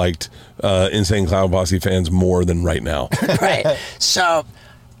never liked Insane Clown Posse fans more than right now. Right. So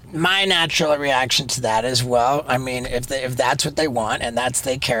my natural reaction to that is, well, I mean, if that's what they want and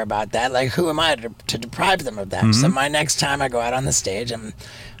they care about that, like, who am I to deprive them of that? Mm-hmm. So my next time I go out on the stage, and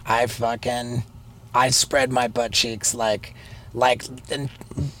I spread my butt cheeks like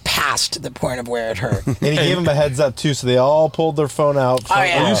past the point of where it hurt. And he gave them a heads up too, so they all pulled their phone out. Oh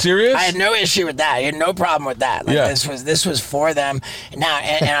yeah, are you serious? I had no issue with that. I had no problem with that. Like, this was for them. Now,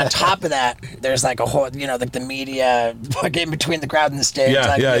 and on top of that, there's like a whole, like the media in between the crowd and the stage.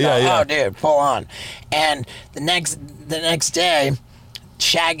 Yeah. Oh, dude, full on. And the next day,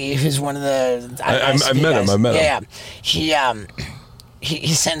 Shaggy, who's one of the I met him. Yeah.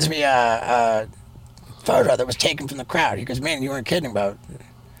 He sends me a photo that was taken from the crowd. He goes, "Man, you weren't kidding about it."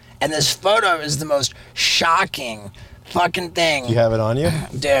 And this photo is the most shocking fucking thing. You have it on you?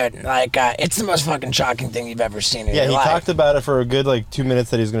 Dude, like, it's the most fucking shocking thing you've ever seen in your life. Yeah, he talked about it for a good, 2 minutes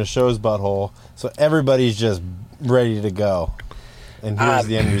that he's going to show his butthole. So everybody's just ready to go. And here's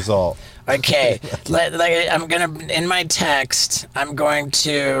the end result. Okay, I'm going to, in my text, I'm going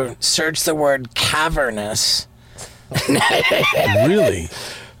to search the word cavernous. Really?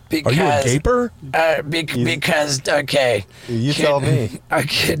 Because, are you a gaper? Because, okay. You tell me.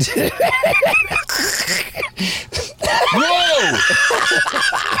 Okay.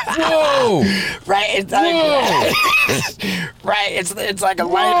 Whoa! Right? It's like, right? It's like a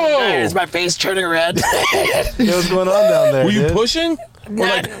light. Is my face turning red? What's going on down there? Were you pushing?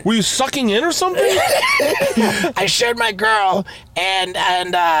 Or were you sucking in or something? I showed my girl, and is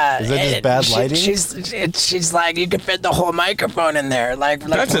that just bad lighting? She's like, you could fit the whole microphone in there. Like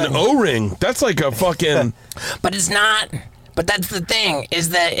that's an O-ring. That's like a fucking. But it's not. But that's the thing, is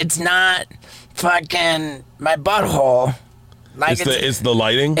that it's not fucking my butthole. Like it's the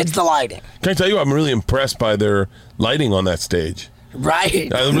lighting. It's the lighting. Can I tell you, I'm really impressed by their lighting on that stage.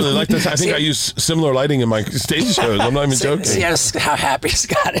 Right. I really like this. I think I use similar lighting in my stage shows. I'm not even joking. See how happy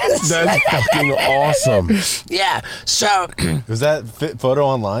Scott is. That's fucking awesome. Yeah. So. Was that photo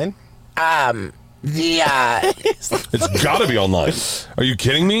online? It's got to be online. Are you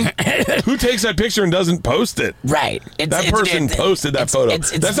kidding me? Who takes that picture and doesn't post it? Right. That person posted that photo.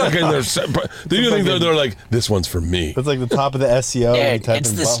 That's not going to. Do you think they're like, this one's for me? It's like the top of the SEO.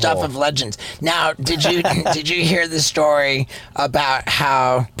 It's the stuff of legends. Now, did you hear the story about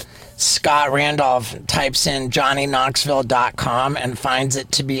how Scott Randolph types in JohnnyKnoxville.com and finds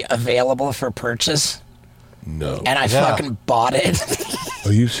it to be available for purchase? No. And I fucking bought it.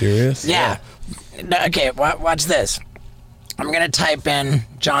 Are you serious? Yeah. Okay, watch this. I'm gonna type in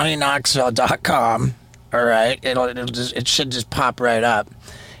JohnnyKnoxville.com. All right, it should just pop right up,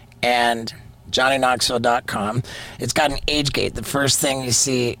 and JohnnyKnoxville.com. It's got an age gate. The first thing you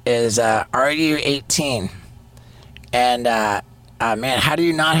see is, "Are you 18?" And man, how do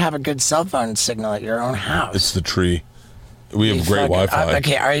you not have a good cell phone signal at your own house? It's the tree. We have great Wi-Fi.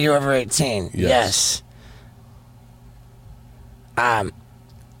 Okay, are you over 18? Yes.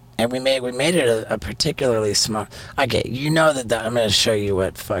 And we made it a particularly small. Okay, you know that I'm going to show you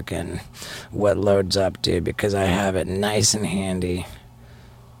what loads up, dude, because I have it nice and handy.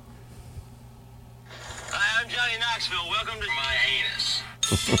 Hi, I'm Johnny Knoxville. Welcome to my anus.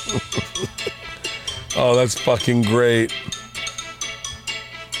 Oh, that's fucking great.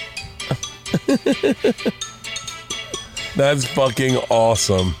 That's fucking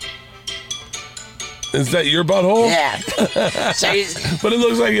awesome. Is that your butthole? Yeah. So but it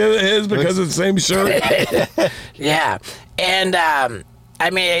looks like it is because it's the same shirt. Yeah. And I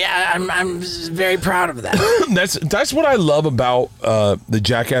mean, I'm very proud of that. That's what I love about the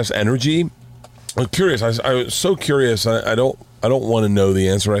Jackass energy. I'm curious. I was so curious. I don't want to know the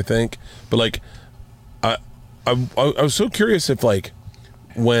answer. I think, but like, I was so curious if like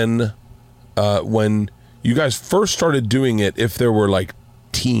when you guys first started doing it, if there were like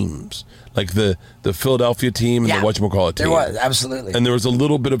teams, like the Philadelphia team and the whatchamacallit team. There was, absolutely. And there was a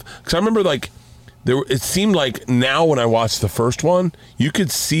little bit of, because I remember like it seemed like now when I watched the first one, you could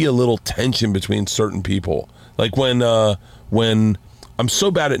see a little tension between certain people. Like when I'm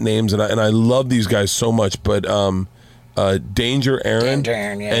so bad at names and I love these guys so much, but Danger Aaron,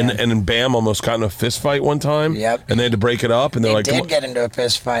 and Bam almost got in a fist fight one time. Yep. And they had to break it up, and they're like, did get into a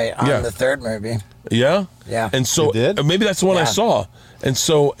fist fight on the third movie. Yeah. Yeah. And so maybe that's the one I saw. And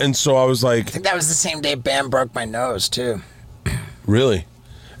so I was like, I think that was the same day Bam broke my nose too. Really?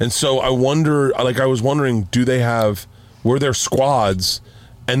 And so I was wondering, were there squads?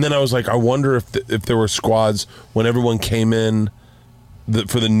 And then I was like, I wonder if there were squads when everyone came in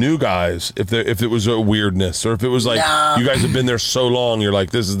for the new guys, if it was a weirdness, or if it was like, you guys have been there so long, you're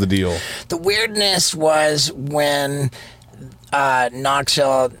like, this is the deal. The weirdness was when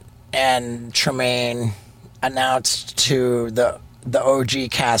Knoxville and Tremaine announced to the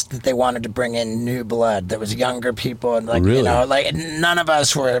OG cast that they wanted to bring in new blood. That was younger people, and like, you know, like none of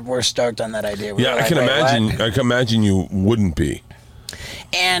us were stoked on that idea. We were I can imagine. What? I can imagine you wouldn't be.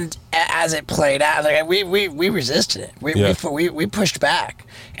 And as it played out, like we resisted it. We pushed back,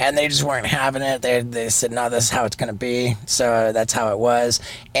 and they just weren't having it. They said, no, this is how it's going to be. So that's how it was.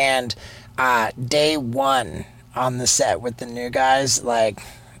 And day one on the set with the new guys, like,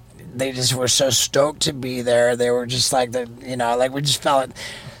 they just were so stoked to be there. They were just like,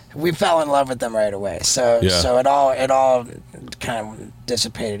 we fell in love with them right away. So it all kind of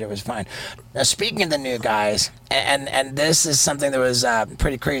dissipated. It was fine. Now, speaking of the new guys, and this is something that was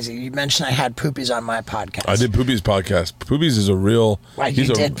pretty crazy. You mentioned I had Poopies on my podcast. I did Poopies podcast. Poopies is a real. Like, you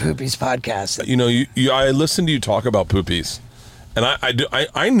did Poopies podcast. You know, I listened to you talk about Poopies, and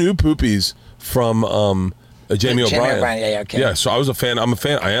I knew Poopies from Jamie O'Brien. Yeah, okay. Yeah, so I was a fan. I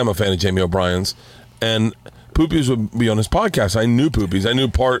am a fan of Jamie O'Brien's, and Poopies would be on his podcast. I knew Poopies. I knew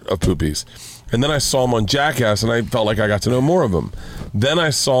part of Poopies. And then I saw him on Jackass, and I felt like I got to know more of him. Then I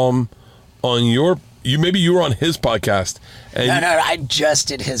saw him on maybe you were on his podcast. And no, I just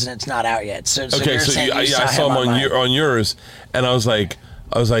did his, and it's not out yet. So okay, I saw him on yours, and I was like,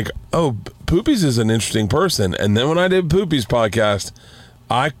 oh, Poopies is an interesting person. And then when I did Poopies podcast,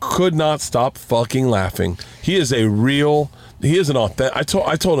 I could not stop fucking laughing. He is an authentic.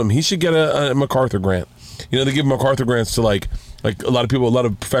 I told him he should get a MacArthur grant. You know, they give MacArthur grants to like a lot of people, a lot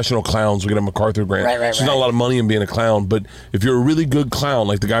of professional clowns will get a MacArthur grant. Right. There's not a lot of money in being a clown, but if you're a really good clown,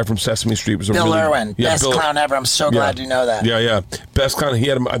 like the guy from Sesame Street was Bill Irwin, best clown ever. I'm so glad you know that. Yeah, best clown.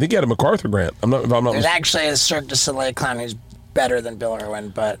 I think he had a MacArthur grant. There's actually a Cirque du Soleil clown who's better than Bill Irwin,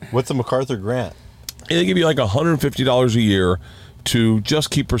 but what's a MacArthur grant? They give you like $150 a year to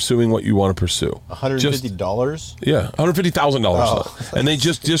just keep pursuing what you want to pursue. $150? Yeah, $150,000. Oh. And they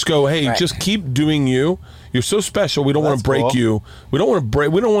just go, hey, just keep doing you. You're so special. We don't want to break you. We don't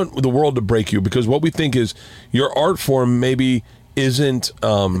want the world to break you, because what we think is your art form maybe isn't it's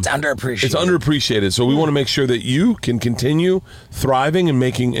underappreciated. It's underappreciated. So we want to make sure that you can continue thriving and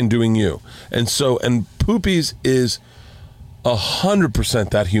making and doing you. And Poopies is 100%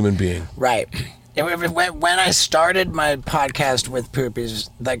 that human being. Right. When I started my podcast with Poopies,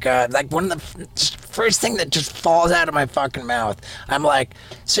 like one of the first thing that just falls out of my fucking mouth, I'm like,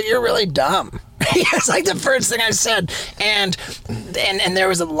 so you're really dumb. It's like the first thing I said, and there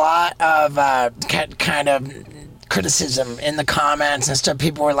was a lot of kind of criticism in the comments and stuff.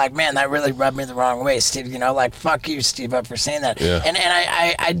 People were like, man, that really rubbed me the wrong way, Steve. You know, like, fuck you, Steve, up for saying that. Yeah. And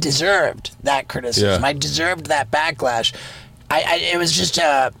I deserved that criticism. Yeah. I deserved that backlash. It was just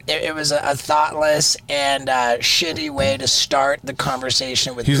a thoughtless and shitty way to start the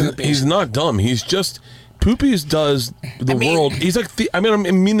conversation with Poopies. He's not dumb. He's just, Poopies does the world. He's like, I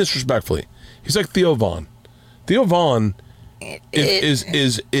mean this respectfully. He's like Theo Von. Theo Von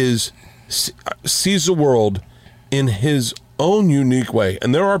sees the world in his own unique way.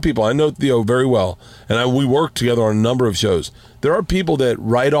 And there are people, I know Theo very well, and we work together on a number of shows. There are people that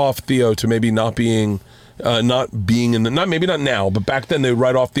write off Theo to maybe not being in the, maybe not now, but back then they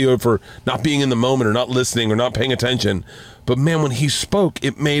write off Theo for not being in the moment or not listening or not paying attention. But man, when he spoke,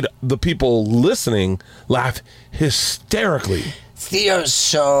 it made the people listening laugh hysterically. Theo's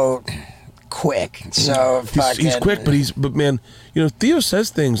so quick. So he's quick, but man, you know, Theo says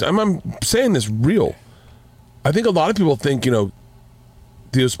things. I'm saying this real. I think a lot of people think, you know,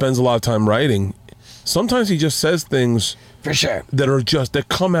 Theo spends a lot of time writing. Sometimes he just says things for sure that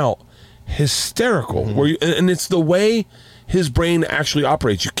come out hysterical. And it's the way his brain actually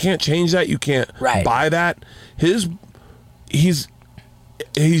operates. You can't change that. You can't buy that. He's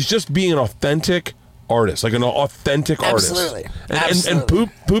just being an authentic artist, like an authentic artist. And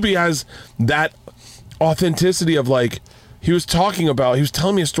Poopy has that authenticity of, like, he was telling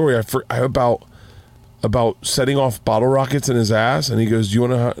me a story about setting off bottle rockets in his ass, and he goes, "Do you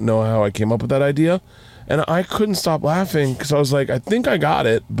want to know how I came up with that idea?" And I couldn't stop laughing because I was like, I think I got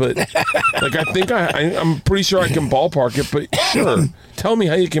it, but like I'm pretty sure I can ballpark it, but sure, tell me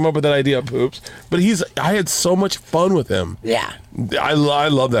how you came up with that idea, Poops. But I had so much fun with him. Yeah, I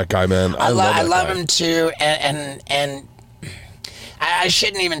love that guy, man. I love him too, and I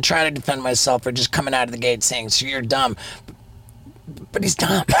shouldn't even try to defend myself for just coming out of the gate saying, "So you're dumb." But he's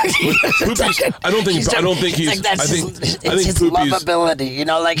dumb. I think his lovability. You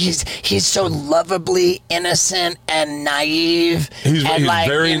know, like he's so lovably innocent and naive. He's like,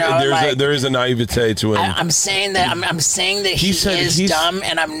 very. You know, there is a naivete to him. I'm saying that. I'm saying that he is dumb,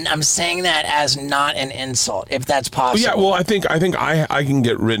 and I'm saying that as not an insult, if that's possible. Yeah. Well, I think I can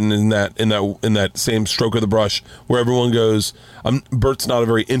get written in that same stroke of the brush where everyone goes, Bert's not a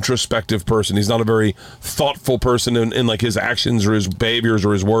very introspective person. He's not a very thoughtful person in like his actions or his behaviors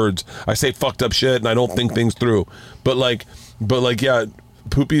or his words. I say fucked up shit and I don't think things through. But yeah,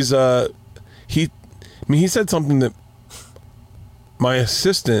 Poopy's he said something that my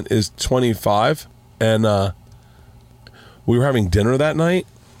assistant is 25 and we were having dinner that night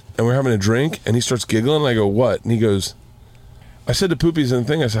and we were having a drink and he starts giggling and I go, "What?" And he goes, I said to Poopy's in the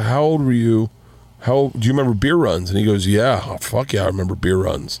thing, I said, "How old were you? Do you remember beer runs?" And he goes, "Yeah, oh, fuck yeah, I remember beer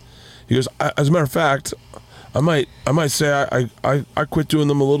runs." He goes, "As a matter of fact, I might say I quit doing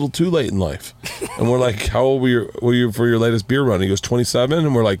them a little too late in life." And we're like, "How old were you for your latest beer run?" He goes, 27.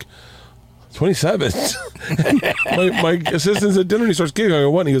 And we're like, 27? my assistant's at dinner and he starts giggling. I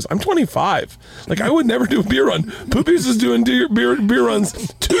go, "What?" And he goes, "I'm 25. Like, I would never do a beer run. Poopies is doing beer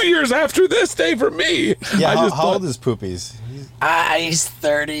runs 2 years after this day for me." Yeah, how old is Poopies? He's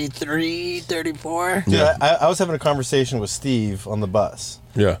 33, 34. Yeah, I was having a conversation with Steve on the bus.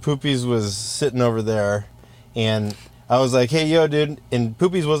 Yeah. Poopies was sitting over there, and I was like, "Hey, yo, dude," and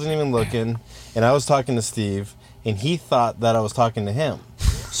Poopies wasn't even looking, and I was talking to Steve, and he thought that I was talking to him.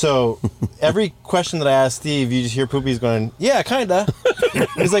 So every question that I asked Steve, you just hear Poopies going, "Yeah, kinda."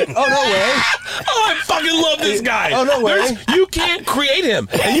 He's like, "Oh, no way." Oh, I fucking love this guy. Oh, no way. You can't create him,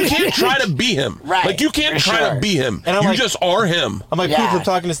 and you can't try to be him. Right. Like, you can't try to be him. And you just are him. I'm like, "Poops, I'm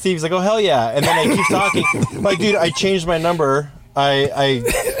talking to Steve." He's like, "Oh, hell yeah." And then I keep talking. I'm like, "Dude, I changed my number. I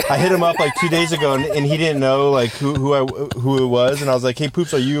hit him up like 2 days ago, and he didn't know like who it was." And I was like, "Hey,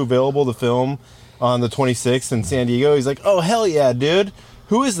 Poops, are you available to film on the 26th in San Diego?" He's like, "Oh, hell yeah, dude.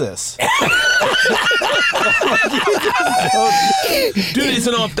 Who is this?" Dude,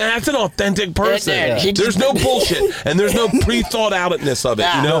 that's an authentic person. Yeah. There's no bullshit and there's no pre-thought outness of it,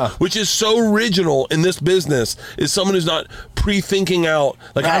 you know, which is so original in this business. Is someone who's not pre-thinking out.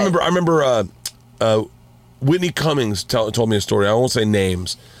 Like I remember Whitney Cummings told me a story. I won't say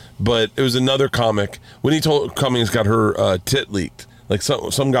names, but it was another comic. Whitney Cummings got her tit leaked. Like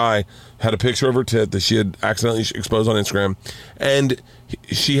some guy had a picture of her tit that she had accidentally exposed on Instagram, and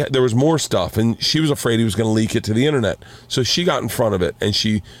there was more stuff, and she was afraid he was going to leak it to the internet. So she got in front of it, and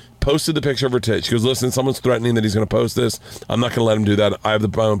she posted the picture of her tit. She goes, "Listen, someone's threatening that he's going to post this. I'm not going to let him do that. I have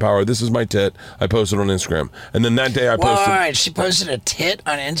the own power. This is my tit. I posted it on Instagram." And then that day I posted... All right, she posted a tit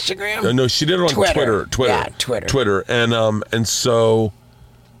on Instagram? No, she did it on Twitter. Yeah, Twitter. Twitter. And so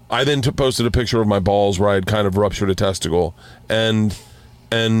I then posted a picture of my balls where I had kind of ruptured a testicle. And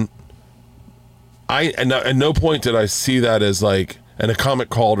at no point did I see that as like... And a comic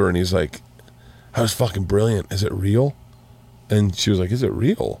called her and he's like, "That was fucking brilliant. Is it real?" And she was like, "Is it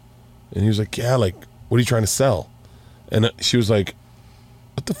real?" And he was like, "Yeah, like, what are you trying to sell?" And she was like,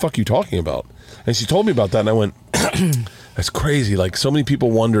 "What the fuck are you talking about?" And she told me about that, and I went, "That's crazy." Like, so many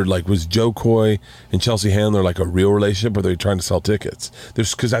people wondered, like, was Joe Coy and Chelsea Handler like a real relationship, or are they trying to sell tickets?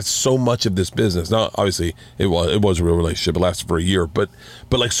 Because that's so much of this business. Now, obviously, it was a real relationship. It lasted for a year, but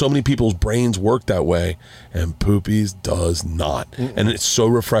like, so many people's brains work that way, and Poopies does not. And it's so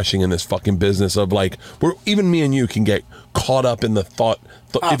refreshing in this fucking business of like, where even me and you can get caught up in the thought.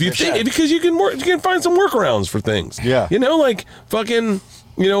 If you think, because you can find some workarounds for things. Yeah, you know, like fucking.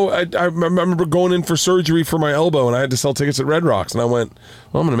 You know, I remember going in for surgery for my elbow, and I had to sell tickets at Red Rocks, and I went,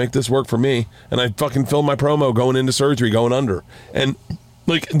 "Well, I'm going to make this work for me," and I fucking filmed my promo going into surgery, going under, and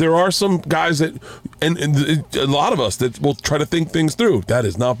Like, there are some guys that, and a lot of us that will try to think things through. That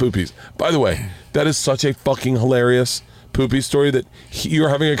is not Poopy's. By the way, that is such a fucking hilarious Poopy story that you're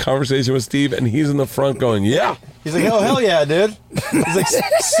having a conversation with Steve and he's in the front going, yeah. He's like, oh, hell yeah, dude. He's like,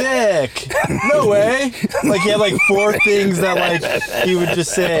 sick. No way. Like, he had like 4 things that like he would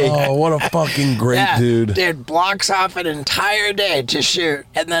just say. Oh, what a fucking great dude. Dude blocks off an entire day to shoot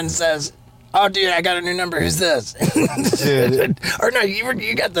and then says, oh, dude, I got a new number. Who's this? Dude. Or no,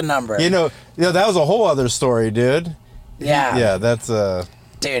 you got the number. You know, that was a whole other story, dude. Yeah. Yeah, that's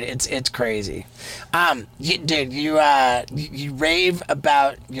Dude, it's crazy. You rave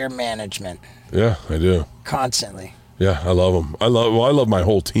about your management. Yeah, I do. Constantly. Yeah, I love them. I love my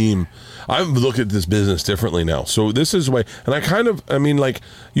whole team. I look at this business differently now. So this is the way, and I mean, like,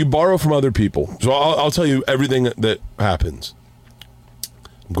 you borrow from other people. So I'll tell you everything that happens.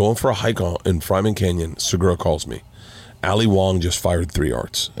 I'm going for a hike in Fryman Canyon. Segura calls me. Ali Wong just fired 3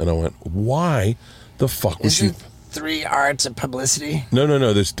 arts. And I went, why the fuck was she... 3 arts of publicity? No.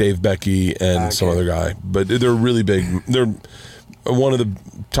 There's Dave Becky and some other guy. But they're really big. They're one of the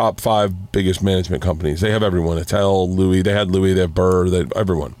top 5 biggest management companies. They have everyone. Attell, Louis. They had Louis. They have Burr. They have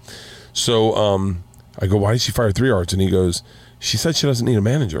everyone. So I go, why did she fire 3 arts? And he goes, she said she doesn't need a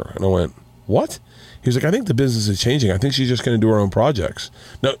manager. And I went, what? He was like, I think the business is changing. I think she's just going to do her own projects.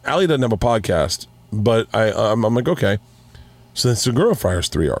 Now, Ali doesn't have a podcast, but I'm like, okay. So then Segura fires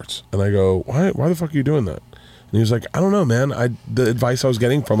 3 arts. And I go, why the fuck are you doing that? And he was like, I don't know, man. The advice I was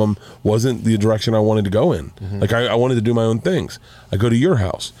getting from him wasn't the direction I wanted to go in. Mm-hmm. Like, I wanted to do my own things. I go to your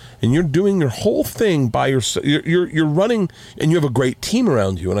house, and you're doing your whole thing by yourself. You're running, and you have a great team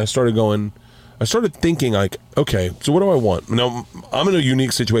around you. And I started thinking, like, okay, so what do I want? Now, I'm in a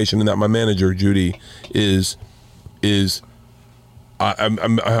unique situation in that my manager, Judy, is I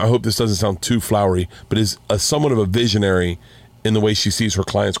hope this doesn't sound too flowery, but is somewhat of a visionary in the way she sees her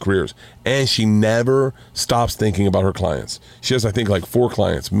clients' careers. And she never stops thinking about her clients. She has, I think, like 4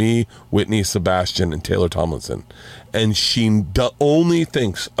 clients, me, Whitney, Sebastian, and Taylor Tomlinson. And she only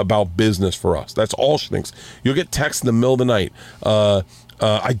thinks about business for us. That's all she thinks. You'll get texts in the middle of the night. I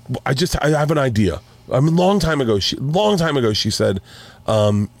have an idea. A long time ago, she said,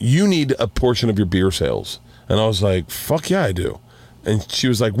 you need a portion of your beer sales. And I was like, fuck yeah, I do. And she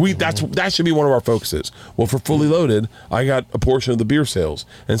was like, that should be one of our focuses. Well, for Fully Loaded, I got a portion of the beer sales.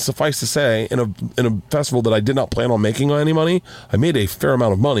 And suffice to say, in a festival that I did not plan on making any money, I made a fair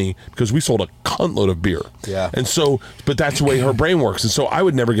amount of money because we sold a cuntload of beer. Yeah. And so, but that's the way her brain works. And so I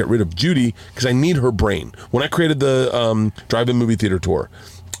would never get rid of Judy because I need her brain. When I created the drive-in movie theater tour,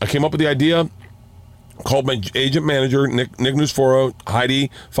 I came up with the idea, called my agent manager, Nick Nusforo, Heidi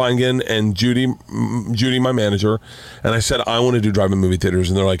Feingen, and Judy, my manager, and I said, I want to do drive-in movie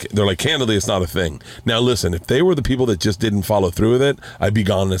theaters. And they're like, candidly, it's not a thing. Now, listen, if they were the people that just didn't follow through with it, I'd be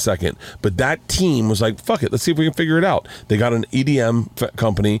gone in a second. But that team was like, fuck it, let's see if we can figure it out. They got an EDM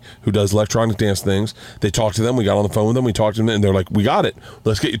company who does electronic dance things. They talked to them. We got on the phone with them. We talked to them, and they're like, we got it.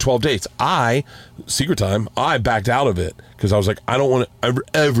 Let's get you 12 dates. Secret time, I backed out of it because I was like, I don't want to,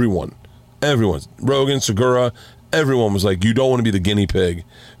 everyone, Rogan, Segura, everyone was like, you don't want to be the guinea pig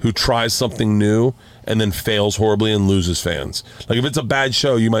who tries something new and then fails horribly and loses fans. Like, if it's a bad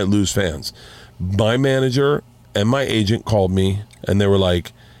show, you might lose fans. My manager and my agent called me and they were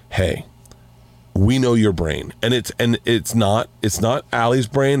like, hey, we know your brain. And it's not Allie's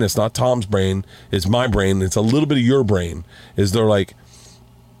brain, it's not Tom's brain, it's my brain, it's a little bit of your brain. They're like,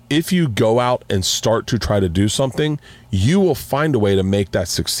 if you go out and start to try to do something, you will find a way to make that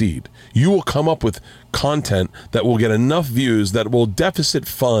succeed. You will come up with content that will get enough views that will deficit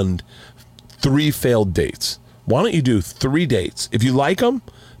fund 3 failed dates. Why don't you do 3 dates? If you like them,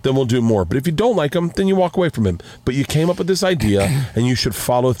 then we'll do more. But if you don't like him, then you walk away from him. But you came up with this idea, and you should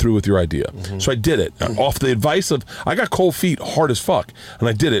follow through with your idea. Mm-hmm. So I did it. Off the advice of, I got cold feet hard as fuck. And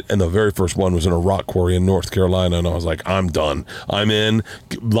I did it. And the very first one was in a rock quarry in North Carolina. And I was like, I'm done. I'm in.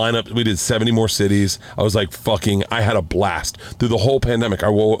 Lineup. We did 70 more cities. I was like, I had a blast. Through the whole pandemic, I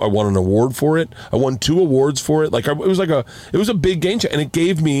won an award for it. I won 2 awards for it. It was a big game changer. And it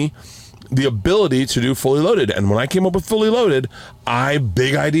gave me the ability to do Fully Loaded. And when I came up with Fully Loaded,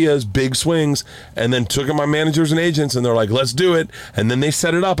 big ideas, big swings, and then took in my managers and agents, and they're like, let's do it. And then they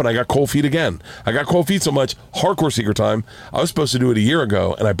set it up, and I got cold feet again. I got cold feet so much, hardcore secret time. I was supposed to do it a year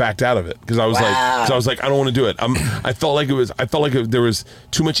ago, and I backed out of it because I was like, I don't want to do it. I felt like there was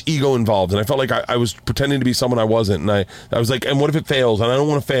too much ego involved, and I felt like I was pretending to be someone I wasn't. And I was like, and what if it fails? And I don't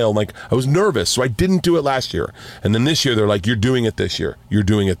want to fail. And like, I was nervous, so I didn't do it last year. And then this year, they're like, you're doing it this year. You're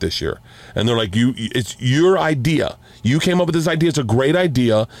doing it this year. And they're like, it's your idea. You came up with this idea. It's a great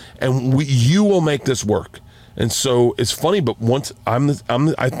idea, and you will make this work. And so it's funny, but once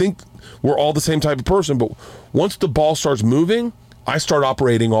I think we're all the same type of person, but once the ball starts moving, I start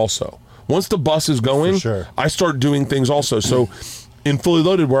operating also. Once the bus is going, For sure. I start doing things also. So in Fully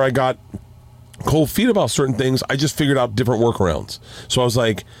Loaded, where I got cold feet about certain things, I just figured out different workarounds. So I was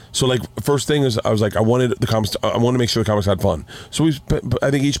like, first thing is I was like, I wanted to make sure the comics had fun. So I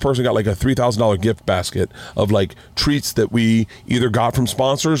think each person got like a $3,000 gift basket of like treats that we either got from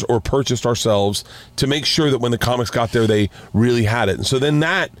sponsors or purchased ourselves to make sure that when the comics got there, they really had it. And so then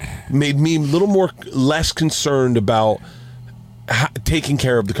that made me a little less concerned about taking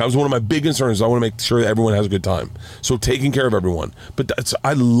care of the comics. One of my big concerns is I want to make sure that everyone has a good time. So taking care of everyone. But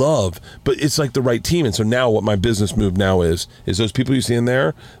but it's like the right team. And so now what my business move now is those people you see in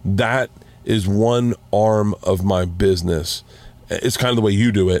there, that is one arm of my business. It's kind of the way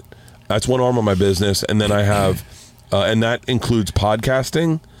you do it. That's one arm of my business. And then I have, and that includes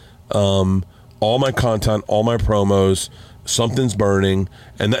podcasting, all my content, all my promos, Something's Burning,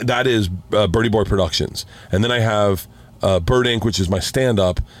 and that is Birdie Boy Productions. And then I have Bert Inc., which is my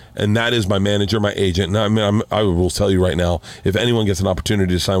stand-up, and that is my manager, my agent. And I will tell you right now, if anyone gets an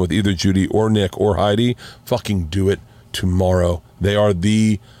opportunity to sign with either Judy or Nick or Heidi, fucking do it tomorrow. They are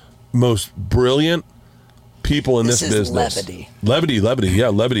the most brilliant people in this business. Levity. Yeah,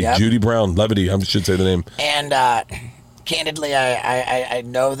 Levity. Yep. Judy Brown, Levity, I should say the name. And candidly, I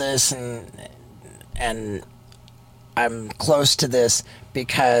know this, and I'm close to this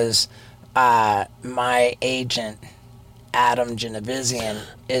because my agent, Adam Genevizian,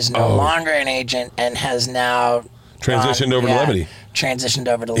 is no longer an agent and has now transitioned over to Levity. Transitioned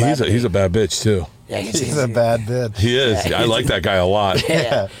over to Levity. He's a bad bitch too. Yeah, he's a bad bitch. He is. Yeah, I like that guy a lot.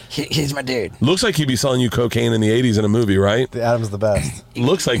 Yeah. He's my dude. Looks like he'd be selling you cocaine in the 80s in a movie, right? Adam's the best.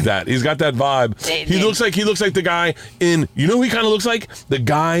 Looks like that. He's got that vibe. He looks like the guy in, you know who he kind of looks like? The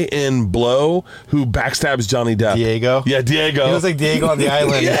guy in Blow who backstabs Johnny Depp. Diego? Yeah, Diego. He looks like Diego on the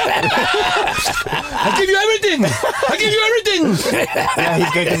island. I give you everything.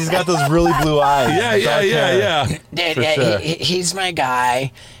 Yeah, he's got those really blue eyes. Yeah. Dude, sure. He's my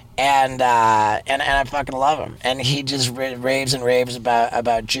guy. And I fucking love him, and he just raves and raves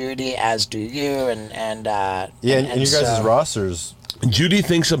about Judy, as do you, and your guys' rosters. Judy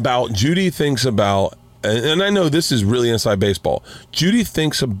thinks about, and I know this is really inside baseball. Judy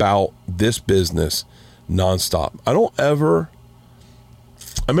thinks about this business nonstop. I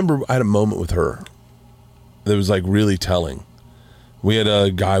remember I had a moment with her that was like really telling. We had a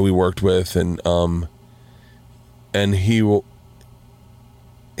guy we worked with, and he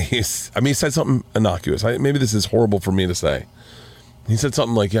said something innocuous. Maybe this is horrible for me to say. He said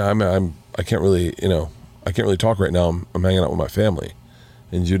something like, "Yeah, I can't really talk right now. I'm hanging out with my family."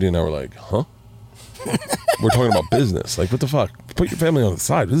 And Judy and I were like, "Huh?" We're talking about business. Like, what the fuck? Put your family on the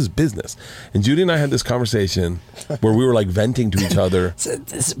side. This is business. And Judy and I had this conversation where we were like venting to each other. So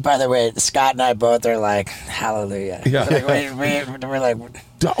by the way, Scott and I both are like, hallelujah. Yeah. We're like,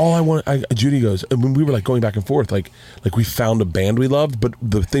 Judy goes, and when we were like going back and forth, like we found a band we loved, but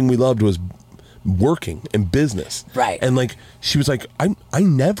the thing we loved was working and business. Right. And like, she was like, I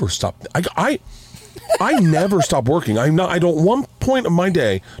never stopped. I never stop working. I don't one point of my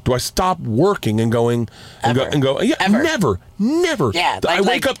day do I stop working and going and go. Yeah, Ever. Never. Yeah, I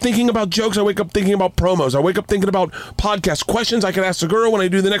wake up thinking about jokes. I wake up thinking about promos. I wake up thinking about podcast questions I can ask the girl when I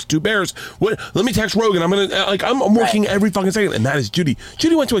do the next 2 bears. Let me text Rogan. I'm working every fucking second, and that is Judy.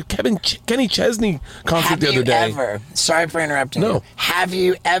 Judy went to a Kenny Chesney concert the other day. Sorry for interrupting you. Have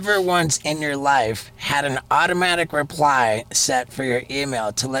you ever once in your life had an automatic reply set for your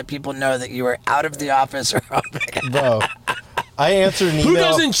email to let people know that you were out of the office or Bro, I answered an email. Who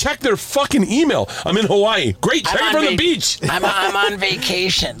doesn't check their fucking email? I'm in Hawaii. Great, check it from the beach. I'm on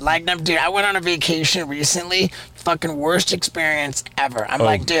vacation. Like, dude, I went on a vacation recently. Fucking worst experience ever. I'm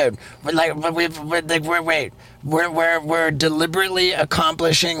like, dude, we're deliberately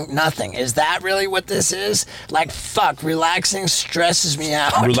accomplishing nothing. Is that really what this is? Like, fuck, relaxing stresses me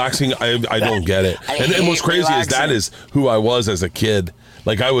out. Relaxing, I don't get it. And what's crazy is that is who I was as a kid.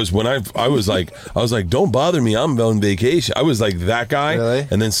 Like I was like, don't bother me. I'm on vacation. I was like that guy. Really?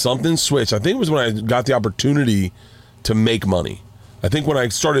 And then something switched. I think it was when I got the opportunity to make money. I think when I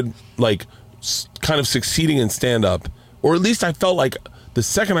started like kind of succeeding in stand up, or at least I felt like the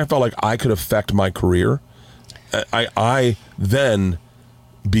second I felt like I could affect my career, I then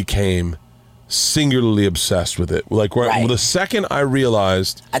became singularly obsessed with it. Like the second I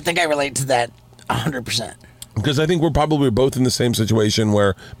realized, I think I relate to that 100%. because I think we're probably both in the same situation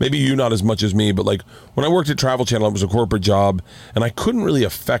where maybe you not as much as me, but like when I worked at Travel Channel, it was a corporate job and I couldn't really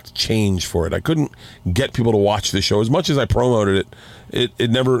affect change for it. I couldn't get people to watch the show as much as I promoted it.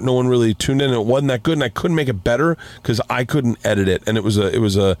 No one really tuned in. It wasn't that good and I couldn't make it better because I couldn't edit it. And it was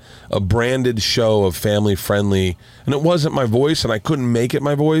a branded show of family friendly and it wasn't my voice and I couldn't make it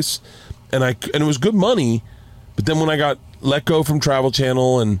my voice and it was good money. But then when I got let go from Travel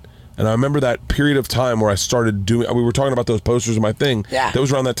Channel and I remember that period of time where I started doing, we were talking about those posters in my thing. Yeah. That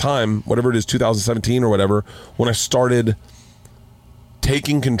was around that time, whatever it is, 2017 or whatever, when I started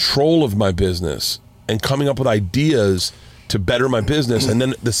taking control of my business and coming up with ideas to better my business. And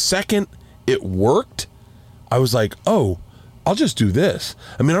then the second it worked, I was like, oh, I'll just do this.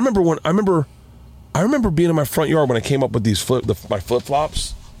 I mean, I remember being in my front yard when I came up with these my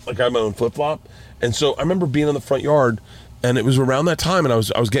flip-flops. Like I had my own flip-flop. And so I remember being in the front yard. And it was around that time, and I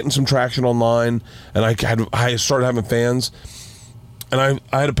was getting some traction online, and I started having fans, and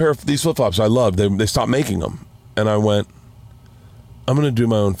I had a pair of these flip flops I loved. They stopped making them, and I went, I'm going to do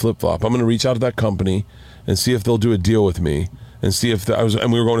my own flip flop. I'm going to reach out to that company and see if they'll do a deal with me, and see if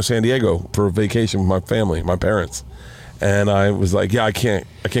and we were going to San Diego for a vacation with my family, my parents, and I was like, yeah, I can't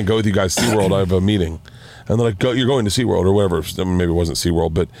go with you guys to SeaWorld. I have a meeting. And they're like, you're going to SeaWorld or whatever. Maybe it wasn't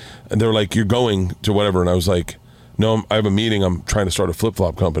SeaWorld, and they're like, you're going to whatever, and I was like, no, I have a meeting. I'm trying to start a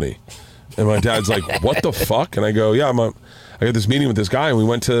flip-flop company. And my dad's like, what the fuck? And I go, yeah, I got this meeting with this guy. And we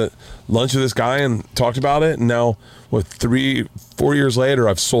went to lunch with this guy and talked about it. And now, 3-4 years later,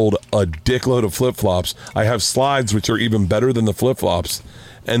 I've sold a dickload of flip-flops. I have slides, which are even better than the flip-flops.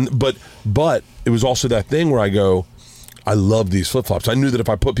 But it was also that thing where I go, I love these flip-flops. I knew that if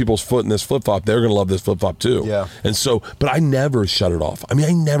I put people's foot in this flip-flop, they're going to love this flip-flop too. Yeah. And so, but I never shut it off. I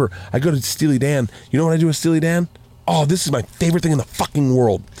mean, I go to Steely Dan. You know what I do with Steely Dan? Oh, this is my favorite thing in the fucking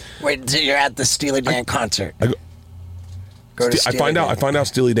world. Wait, so you're at the Steely Dan concert. I find out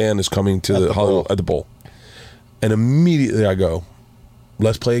Steely Dan is coming to the Hollywood at the Bowl. And immediately I go,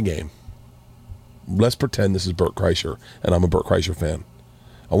 let's play a game. Let's pretend this is Bert Kreischer and I'm a Bert Kreischer fan.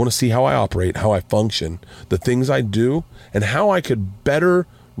 I want to see how I operate, how I function, the things I do, and how I could better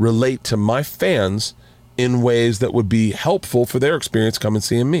relate to my fans in ways that would be helpful for their experience coming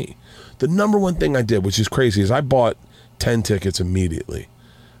seeing me. The number one thing I did, which is crazy, is I bought 10 tickets immediately.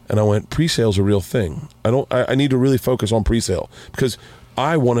 And I went, pre-sale's a real thing. I need to really focus on pre-sale because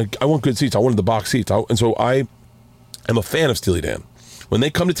I want good seats. I wanted the box seats. And so I am a fan of Steely Dan. When they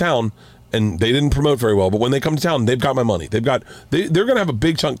come to town, and they didn't promote very well, but when they come to town, they've got my money. They're going to have a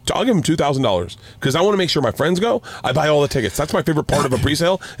big chunk. I'll give them $2,000 because I want to make sure my friends go. I buy all the tickets. That's my favorite part of a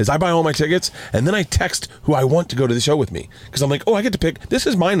presale is I buy all my tickets, and then I text who I want to go to the show with me because I'm like, oh, I get to pick. This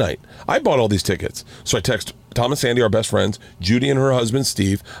is my night. I bought all these tickets. So I text Tom and Sandy, our best friends, Judy and her husband,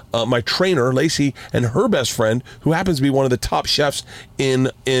 Steve, my trainer, Lacey, and her best friend, who happens to be one of the top chefs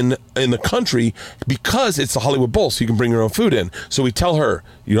in the country because it's the Hollywood Bowl, so you can bring your own food in. So we tell her,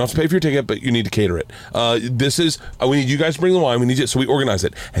 you don't have to pay for your ticket, but you need to cater it. We need you guys to bring the wine. We need you. So we organize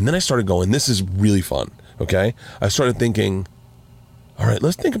it. And then I started going, this is really fun, okay? I started thinking, all right,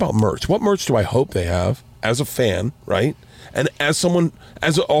 let's think about merch. What merch do I hope they have as a fan, right? And as someone,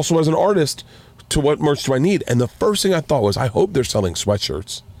 also as an artist, to what merch do I need? And the first thing I thought was, I hope they're selling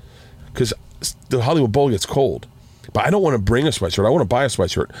sweatshirts because the Hollywood Bowl gets cold. But I don't want to bring a sweatshirt. I want to buy a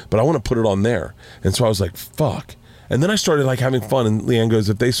sweatshirt, but I want to put it on there. And so I was like, fuck. And then I started like having fun. And Leanne goes,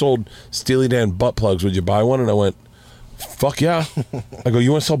 if they sold Steely Dan butt plugs, would you buy one? And I went, fuck yeah. I go,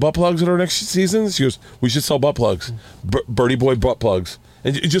 you want to sell butt plugs at our next season? She goes, we should sell butt plugs. Birdie Boy butt plugs.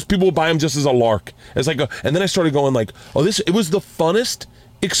 And just people would buy them just as a lark. It's like, and then I started going like, it was the funnest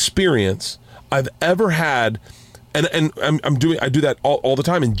experience I've ever had, and I do that all the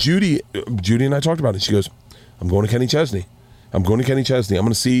time. And Judy and I talked about it. She goes, I'm going to Kenny Chesney. I'm going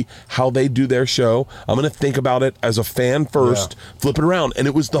to see how they do their show. I'm going to think about it as a fan first, flip it around. And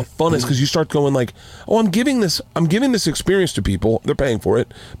it was the funnest because you start going like, oh, I'm giving this experience to people. They're paying for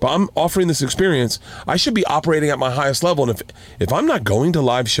it, but I'm offering this experience. I should be operating at my highest level. And if I'm not going to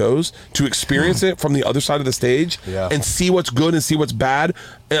live shows to experience it from the other side of the stage and see what's good and see what's bad,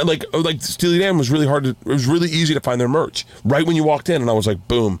 and like Steely Dan was really hard. It was really easy to find their merch right when you walked in. And I was like,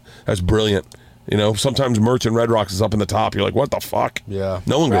 boom, that's brilliant. You know, sometimes merch in Red Rocks is up in the top. You're like, what the fuck? Yeah.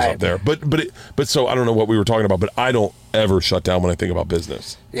 No one goes up there. But so I don't know what we were talking about, but I don't ever shut down when I think about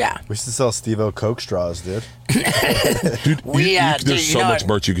business. Yeah. We should sell Steve-O Coke straws, dude. Dude, there's so much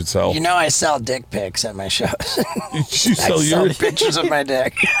merch you could sell. You know I sell dick pics at my shows. You sell I sell pictures of my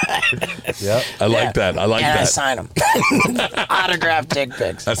dick. Yeah. I like that. I like that. I sign them. Autographed dick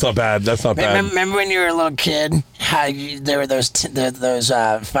pics. That's not bad. Remember when you were a little kid there were those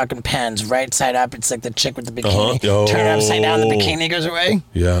fucking pens right side up. It's like the chick with the bikini. Oh. Turn it upside down, the bikini goes away.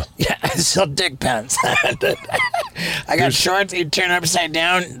 Yeah. Yeah, I sell dick pens. I got shorts. You turn it upside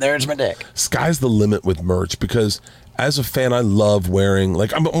down. There's my dick. Sky's the limit with merch because as a fan, I love wearing,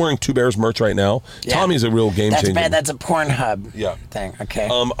 like, I'm wearing Two Bears merch right now. Yeah. Tommy's a real game That's changer. bad. That's a Pornhub Yeah. thing. Okay.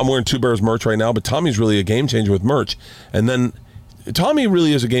 I'm wearing Two Bears merch right now, but Tommy's really a game changer with merch. And then Tommy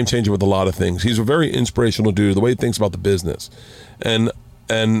really is a game changer with a lot of things. He's a very inspirational dude, the way he thinks about the business. And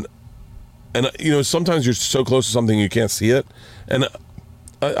you know, sometimes you're so close to something you can't see it. And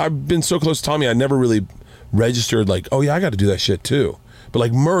I've been so close to Tommy, I never really registered like, oh yeah, I got to do that shit too. But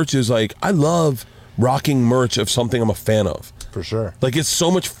like merch is like, I love rocking merch of something I'm a fan of. For sure. Like it's so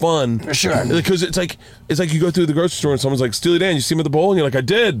much fun. For sure. Because it's like you go through the grocery store and someone's like, Steely Dan, you see him at the bowl? And you're like, I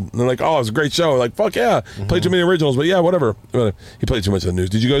did. And they're like, oh, it was a great show. Like, fuck yeah. Played too many originals, but yeah, whatever. He played too much of the news.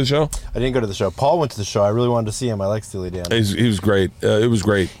 Did you go to the show? I didn't go to the show. Paul went to the show. I really wanted to see him. I like Steely Dan. He was great. It was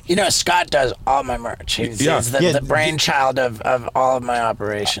great. You know, Scott does all my merch. He's the brainchild of all of my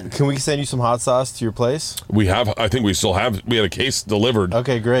operation. Can we send you some hot sauce to your place? I think we still have, we had a case delivered.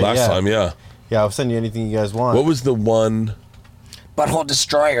 Okay, great. Last time, yeah. Yeah, I'll send you anything you guys want. What was the one? Butthole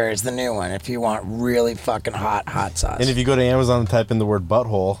Destroyer is the new one if you want really fucking hot sauce. And if you go to Amazon and type in the word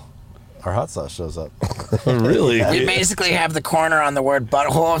butthole, our hot sauce shows up. Really? We basically have the corner on the word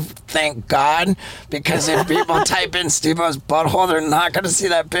butthole, thank God, because if people type in Steve-O's butthole, they're not going to see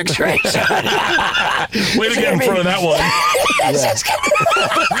that picture. Way to get in front of that one.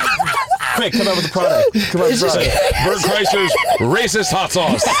 Quick, come out with the product. Come out with the product. Bert Kreischer's racist hot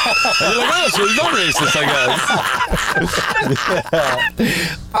sauce. And you're like, oh, so he's not racist, I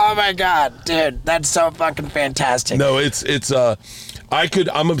guess. Oh my God, dude, that's so fucking fantastic. No,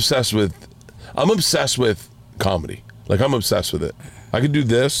 I'm obsessed with comedy. Like, I'm obsessed with it. I could do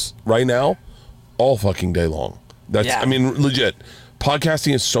this right now all fucking day long. I mean, legit.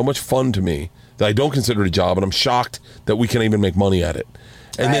 Podcasting is so much fun to me that I don't consider it a job, and I'm shocked that we can even make money at it.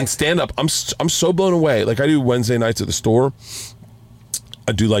 And then stand up, I'm so blown away. Like, I do Wednesday nights at the store.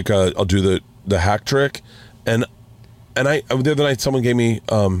 I do I'll do the hack trick, and the other night someone gave me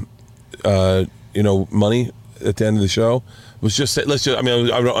money at the end of the show. Was just say, I'm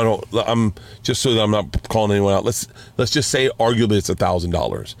just so that I'm not calling anyone out. Let's just say arguably it's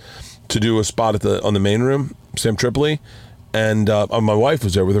 $1,000 to do a spot on the main room, Sam Tripoli, and my wife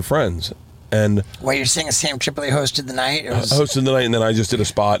was there with her friends. And you're saying Sam Tripoli hosted the night? Hosted the night, and then I just did a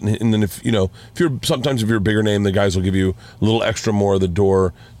spot. And then if you're a bigger name, the guys will give you a little extra more of the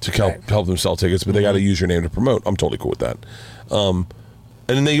door to help them sell tickets, but they got to use your name to promote. I'm totally cool with that. And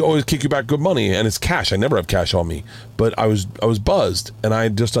then they always kick you back good money, and it's cash. I never have cash on me, but I was buzzed, and I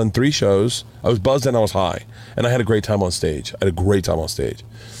had just done 3 shows. I was buzzed and I was high, and I had a great time on stage.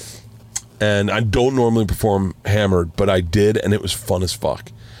 And I don't normally perform hammered, but I did, and it was fun as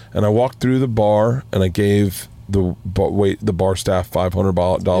fuck. And I walked through the bar, and I gave the bar staff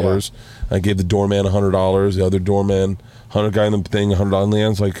 $500. I gave the doorman $100. The other doorman, guy in the thing, $100. And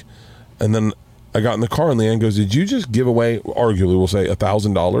Leanne's like, and then I got in the car, and Leanne goes, "Did you just give away, arguably, we'll say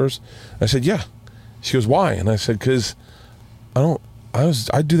 $1,000?" I said, "Yeah." She goes, "Why?" And I said, "Because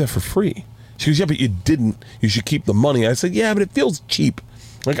I'd do that for free." She goes, "Yeah, but you didn't. You should keep the money." I said, "Yeah, but it feels cheap.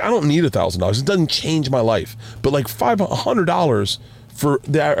 Like, I don't need $1,000. It doesn't change my life. But like $100 for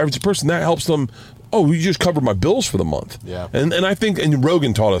the average person, that helps them. Oh, you just covered my bills for the month." Yeah. And I think, and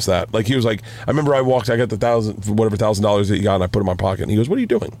Rogan taught us that. Like, he was like, I remember I got the $1,000 that you got, and I put it in my pocket. And he goes, "What are you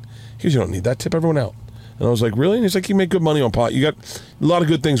doing?" He goes, "You don't need that. Tip everyone out." And I was like, "Really?" And he's like, "You make good money on pot. You got a lot of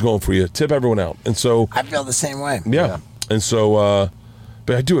good things going for you. Tip everyone out." And so I feel the same way. Yeah. And so,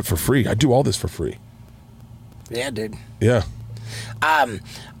 but I do it for free. I do all this for free. Yeah, dude. Yeah.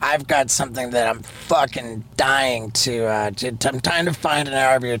 I've got something that I'm fucking dying to. I'm trying to find an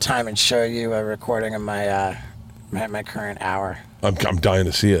hour of your time and show you a recording of my my current hour. I'm dying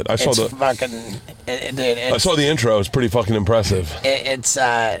to see it. I saw the intro. It's pretty fucking impressive.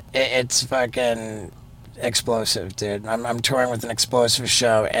 It's fucking explosive, dude. I'm touring with an explosive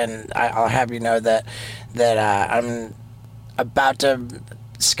show, and I'll have you know that I'm about to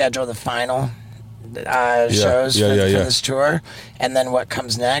schedule the final shows for this tour, and then what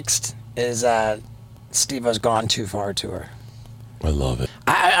comes next is Steve-O's Gone Too Far tour. I love it.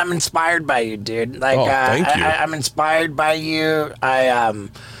 I'm inspired by you, dude. Like, thank you. I'm inspired by you. I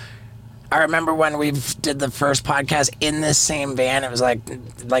I remember when we did the first podcast in this same van. It was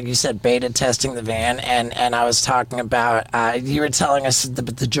like you said, beta testing the van, and I was talking about you were telling us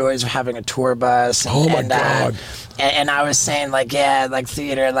the joys of having a tour bus. And, Oh my God. And I was saying like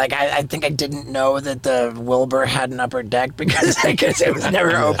theater. Like I think I didn't know that the Wilbur had an upper deck because I guess it was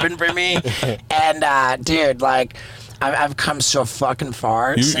never open for me. And dude, like I've come so fucking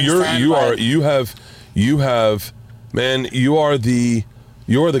far. You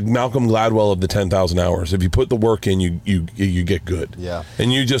are the Malcolm Gladwell of the 10,000 hours. If you put the work in, you get good. Yeah.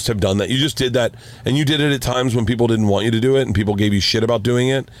 And you just have done that. You just did that, and you did it at times when people didn't want you to do it, and people gave you shit about doing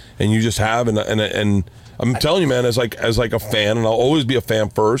it, and you just have. And I'm telling you, man, as like a fan, and I'll always be a fan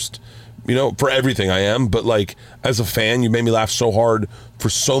first. You know, for everything I am, but like as a fan, you made me laugh so hard for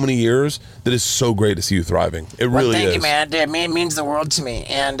so many years that it's so great to see you thriving. It really thank is. you, man. It means the world to me.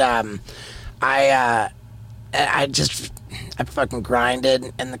 And I fucking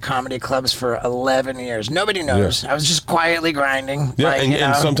grinded in the comedy clubs for 11 years. Nobody knows. Yeah. I was just quietly grinding. Yeah, like,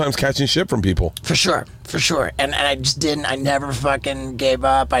 and sometimes catching shit from people. For sure. And I just didn't. I never fucking gave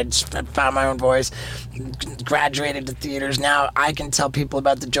up. I just found my own voice. Graduated to theaters. Now I can tell people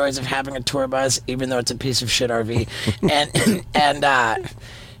about the joys of having a tour bus, even though it's a piece of shit RV. and I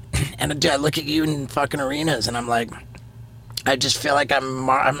look at you in fucking arenas, and I'm like, I just feel like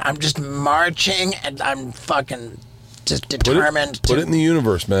I'm just marching, and I'm fucking just determined. Put it in the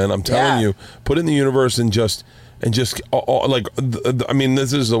universe, man. I'm telling you, put it in the universe, and just like, I mean,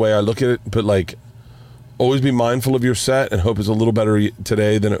 this is the way I look at it. But like, always be mindful of your set, and hope it's a little better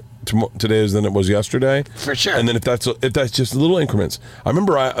today than it was yesterday. For sure. And then if that's just little increments. I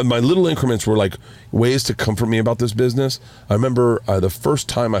remember my little increments were like ways to comfort me about this business. I remember the first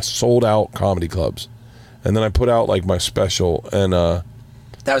time I sold out comedy clubs, and then I put out like my special, and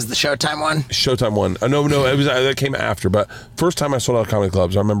that was the Showtime one? Showtime one. No, it was that came after. But first time I sold out comedy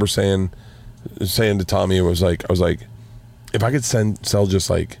clubs, I remember saying to Tommy, I was like, if I could sell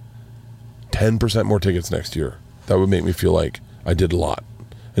just like 10% more tickets next year, that would make me feel like I did a lot.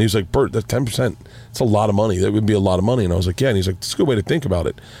 And he was like, Bert, that's 10%. It's a lot of money. That would be a lot of money. And I was like, yeah. And he's like, it's a good way to think about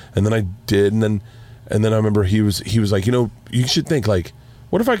it. And then I did. And then I remember he was like, you know, you should think like,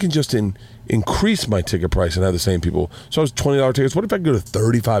 what if I can just increase my ticket price and have the same people? So I was $20 tickets. What if I could go to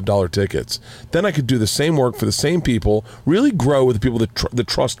 $35 tickets? Then I could do the same work for the same people, really grow with the people that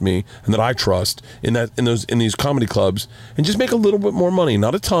trust me and that I trust in these comedy clubs, and just make a little bit more money.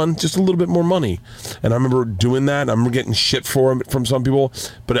 Not a ton, just a little bit more money. And I remember doing that. I remember getting shit from some people,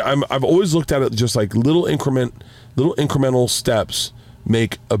 but I've always looked at it just like little incremental steps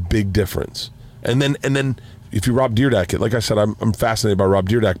make a big difference. And then if you Rob Dyrdek, like I said, I'm fascinated by Rob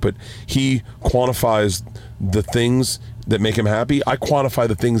Dyrdek, but he quantifies the things that make him happy. I quantify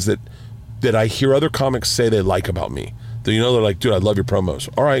the things that I hear other comics say they like about me. They're like, dude, I love your promos.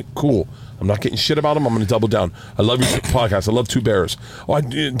 All right, cool. I'm not getting shit about them. I'm going to double down. I love your podcast. I love Two Bears.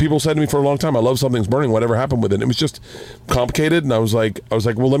 People said to me for a long time, I love Something's Burning. Whatever happened with it? It was just complicated, and I was like,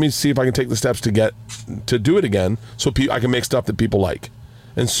 well, let me see if I can take the steps to do it again, so I can make stuff that people like.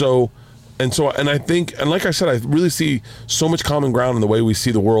 And I think, and like I said, I really see so much common ground in the way we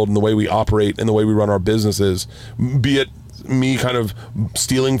see the world and the way we operate and the way we run our businesses, be it me kind of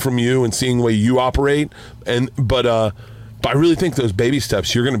stealing from you and seeing the way you operate. But I really think those baby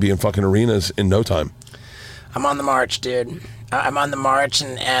steps, you're going to be in fucking arenas in no time. I'm on the march, dude. I'm on the march,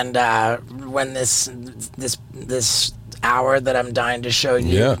 and when this hour that I'm dying to show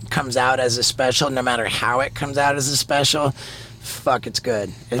you comes out as a special, no matter how it comes out as a special, fuck, it's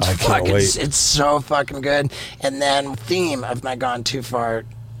good. It's so fucking good. And then theme of my Gone Too Far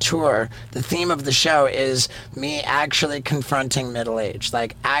tour, the theme of the show is me actually confronting middle age,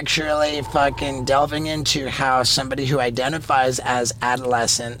 like actually fucking delving into how somebody who identifies as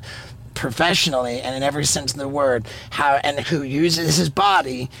adolescent professionally and in every sense of the word, who uses his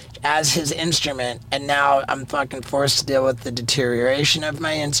body as his instrument, and now I'm fucking forced to deal with the deterioration of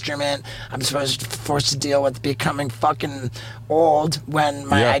my instrument. I'm forced to deal with becoming fucking old when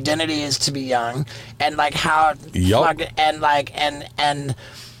my identity is to be young, and like how fucking, and like and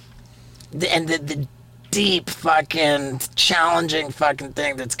the deep fucking challenging fucking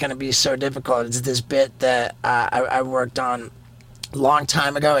thing that's gonna be so difficult is this bit that I worked on long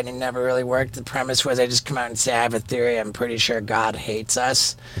time ago, and it never really worked. The premise was I just come out and say I have a theory. I'm pretty sure God hates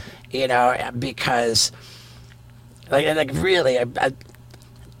us, because like really,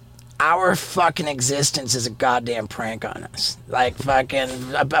 our fucking existence is a goddamn prank on us. Like fucking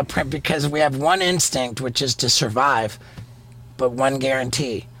because we have one instinct, which is to survive, but one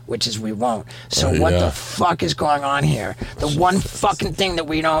guarantee. which is we won't. So what the fuck is going on here? The one fucking thing that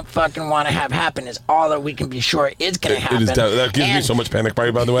we don't fucking want to have happen is all that we can be sure is going to happen. That gives me so much panic,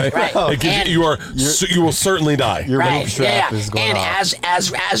 by the way. Right. You will certainly die. Your trap is going and off.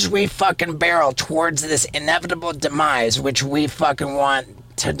 as we fucking barrel towards this inevitable demise, which we fucking want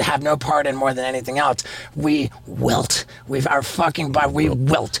to have no part in more than anything else, we wilt. We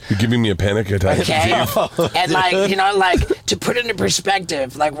wilt. You're giving me a panic attack. Okay, and to put it into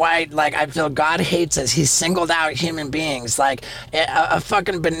perspective, why I feel God hates us. He singled out human beings. Like a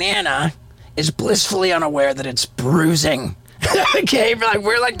fucking banana is blissfully unaware that it's bruising. Okay,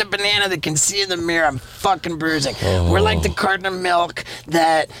 we're like the banana that can see in the mirror I'm fucking bruising. We're like the carton of milk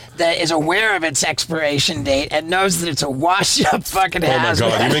that is aware of its expiration date and knows that it's a washed up fucking hazard. Oh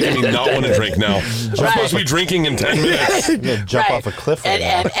my God, you're making me not want to drink now. I'm supposed to be drinking in 10 minutes. You're gonna jump off a cliff right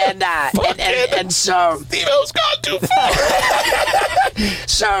now. And so Steve-O's gone too far.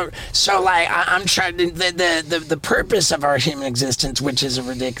 I'm trying to, the purpose of our human existence, which is a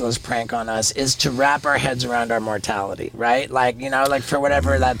ridiculous prank on us, is to wrap our heads around our mortality, right? For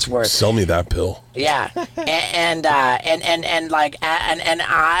whatever that's worth. Sell me that pill. Yeah, I'm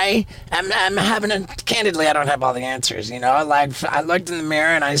having candidly, I don't have all the answers. I looked in the mirror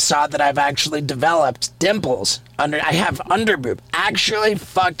and I saw that I've actually developed dimples I have under boob. Actually,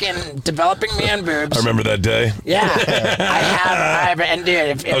 fucking developing man boobs. I remember that day. Yeah, I have, and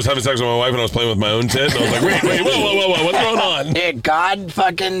dude, I was having sex with my wife and I was playing with my own tit. And I was like, wait, whoa, what's going on? Dude, God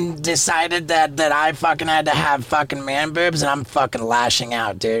fucking decided that I fucking had to have fucking man boobs, and I'm fucking lashing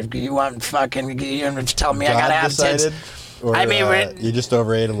out, dude. You want to tell me God I gotta have tits? Or, you just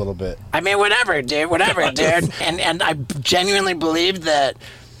overate a little bit. I mean, whatever, dude. And I genuinely believe that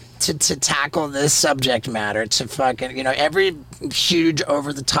to tackle this subject matter, to fucking, every huge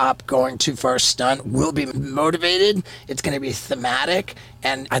over-the-top going too far stunt will be motivated. It's going to be thematic,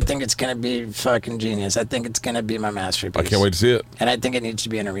 and I think it's going to be fucking genius. I think it's going to be my masterpiece. I can't wait to see it. And I think it needs to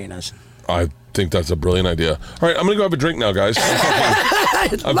be in arenas. I think that's a brilliant idea. All right, I'm going to go have a drink now, guys.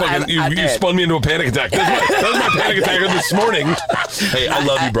 You spun me into a panic attack. That was my panic attack this morning. Hey, I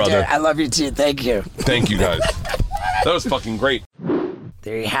love you, brother. Dude, I love you, too. Thank you. Thank you, guys. That was fucking great.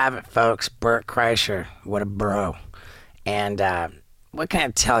 There you have it, folks. Bert Kreischer. What a bro. And what can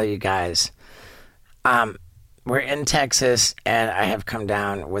I tell you guys? We're in Texas, and I have come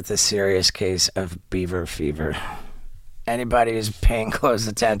down with a serious case of beaver fever. Anybody who's paying close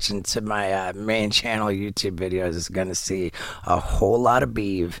attention to my main channel YouTube videos is going to see a whole lot of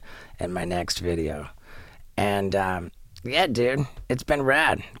beef in my next video. And yeah, dude, it's been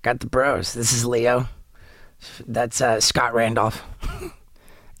rad. Got the bros. This is Leo. That's Scott Randolph.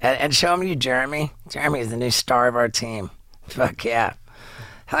 And show me you, Jeremy. Jeremy is the new star of our team. Fuck yeah.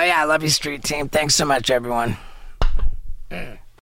 Hell yeah, I love you, street team. Thanks so much, everyone.